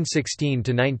 1916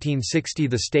 to 1960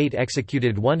 the state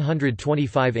executed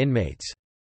 125 inmates.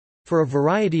 For a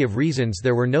variety of reasons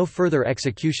there were no further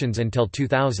executions until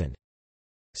 2000.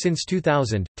 Since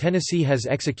 2000, Tennessee has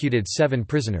executed 7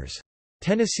 prisoners.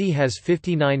 Tennessee has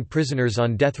 59 prisoners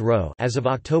on death row as of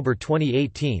October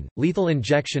 2018. Lethal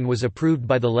injection was approved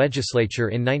by the legislature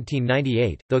in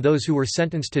 1998, though those who were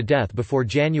sentenced to death before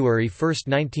January 1,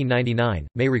 1999,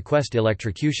 may request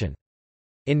electrocution.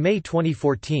 In May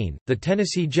 2014, the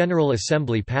Tennessee General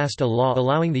Assembly passed a law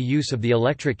allowing the use of the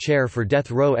electric chair for death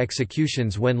row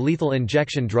executions when lethal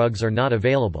injection drugs are not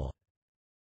available.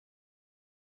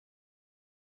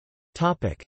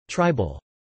 Tribal.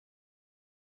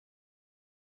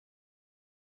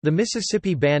 The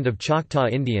Mississippi Band of Choctaw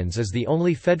Indians is the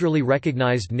only federally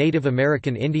recognized Native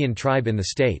American Indian tribe in the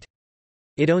state.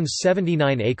 It owns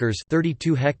 79 acres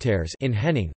 (32 hectares) in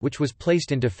Henning, which was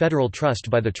placed into federal trust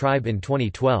by the tribe in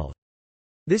 2012.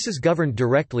 This is governed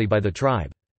directly by the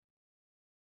tribe.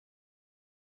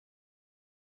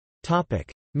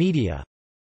 Media.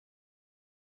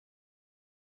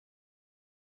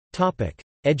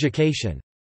 Education.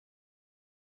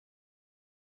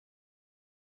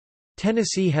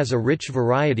 Tennessee has a rich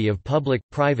variety of public,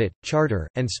 private, charter,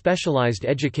 and specialized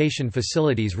education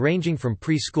facilities ranging from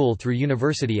preschool through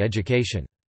university education.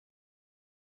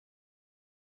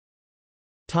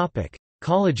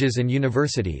 Colleges and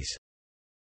universities.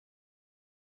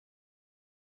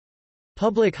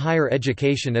 Public higher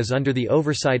education is under the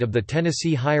oversight of the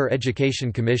Tennessee Higher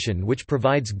Education Commission, which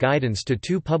provides guidance to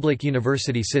two public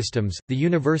university systems, the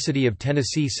University of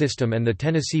Tennessee System and the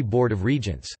Tennessee Board of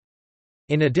Regents.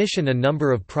 In addition, a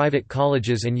number of private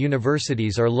colleges and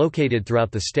universities are located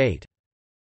throughout the state.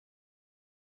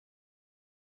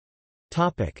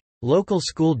 Local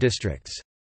school districts.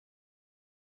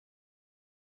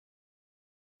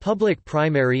 Public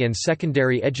primary and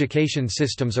secondary education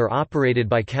systems are operated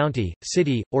by county,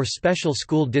 city, or special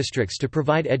school districts to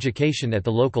provide education at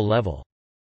the local level.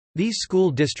 These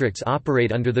school districts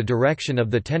operate under the direction of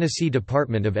the Tennessee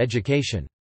Department of Education.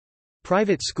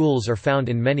 Private schools are found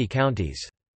in many counties.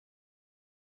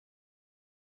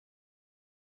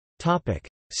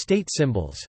 State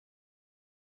symbols.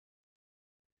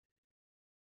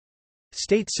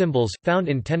 State symbols, found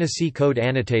in Tennessee Code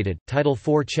Annotated, Title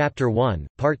IV Chapter 1,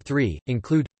 Part 3,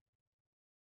 include.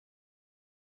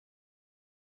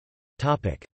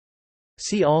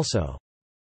 See also: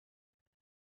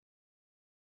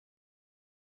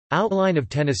 Outline of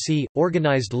Tennessee –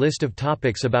 organized list of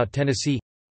topics about Tennessee.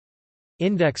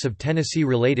 Index of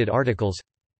Tennessee-related articles.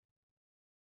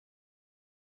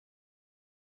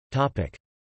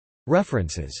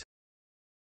 References.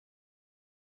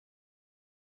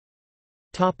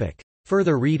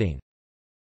 Further reading.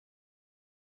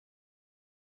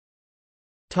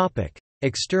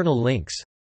 External links.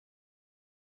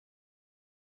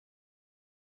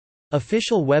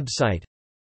 Official website.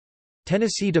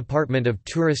 Tennessee Department of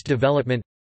Tourist Development.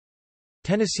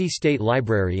 Tennessee State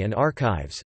Library and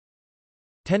Archives.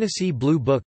 Tennessee Blue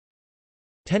Book.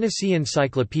 Tennessee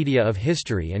Encyclopedia of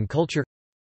History and Culture.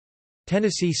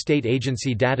 Tennessee State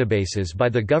Agency databases by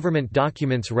the Government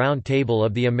Documents Round Table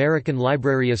of the American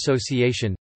Library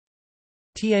Association.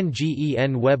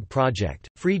 TNGEN Web Project,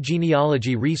 free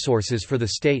genealogy resources for the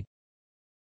state.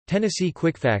 Tennessee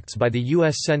Quickfacts by the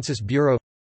U.S. Census Bureau.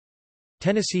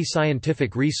 Tennessee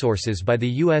Scientific Resources by the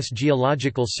U.S.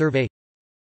 Geological Survey.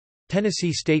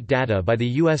 Tennessee State Data by the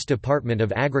U.S. Department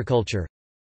of Agriculture.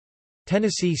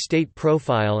 Tennessee State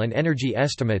Profile and Energy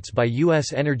Estimates by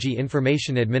U.S. Energy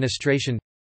Information Administration.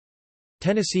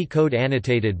 Tennessee Code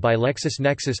Annotated by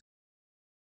LexisNexis.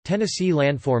 Tennessee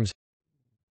Landforms.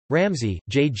 Ramsey,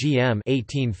 J.G.M.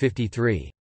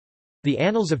 1853. The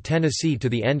Annals of Tennessee to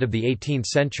the End of the 18th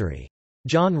Century.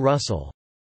 John Russell.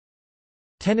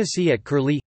 Tennessee at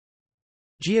Curlie.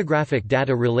 Geographic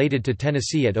data related to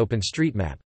Tennessee at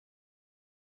OpenStreetMap.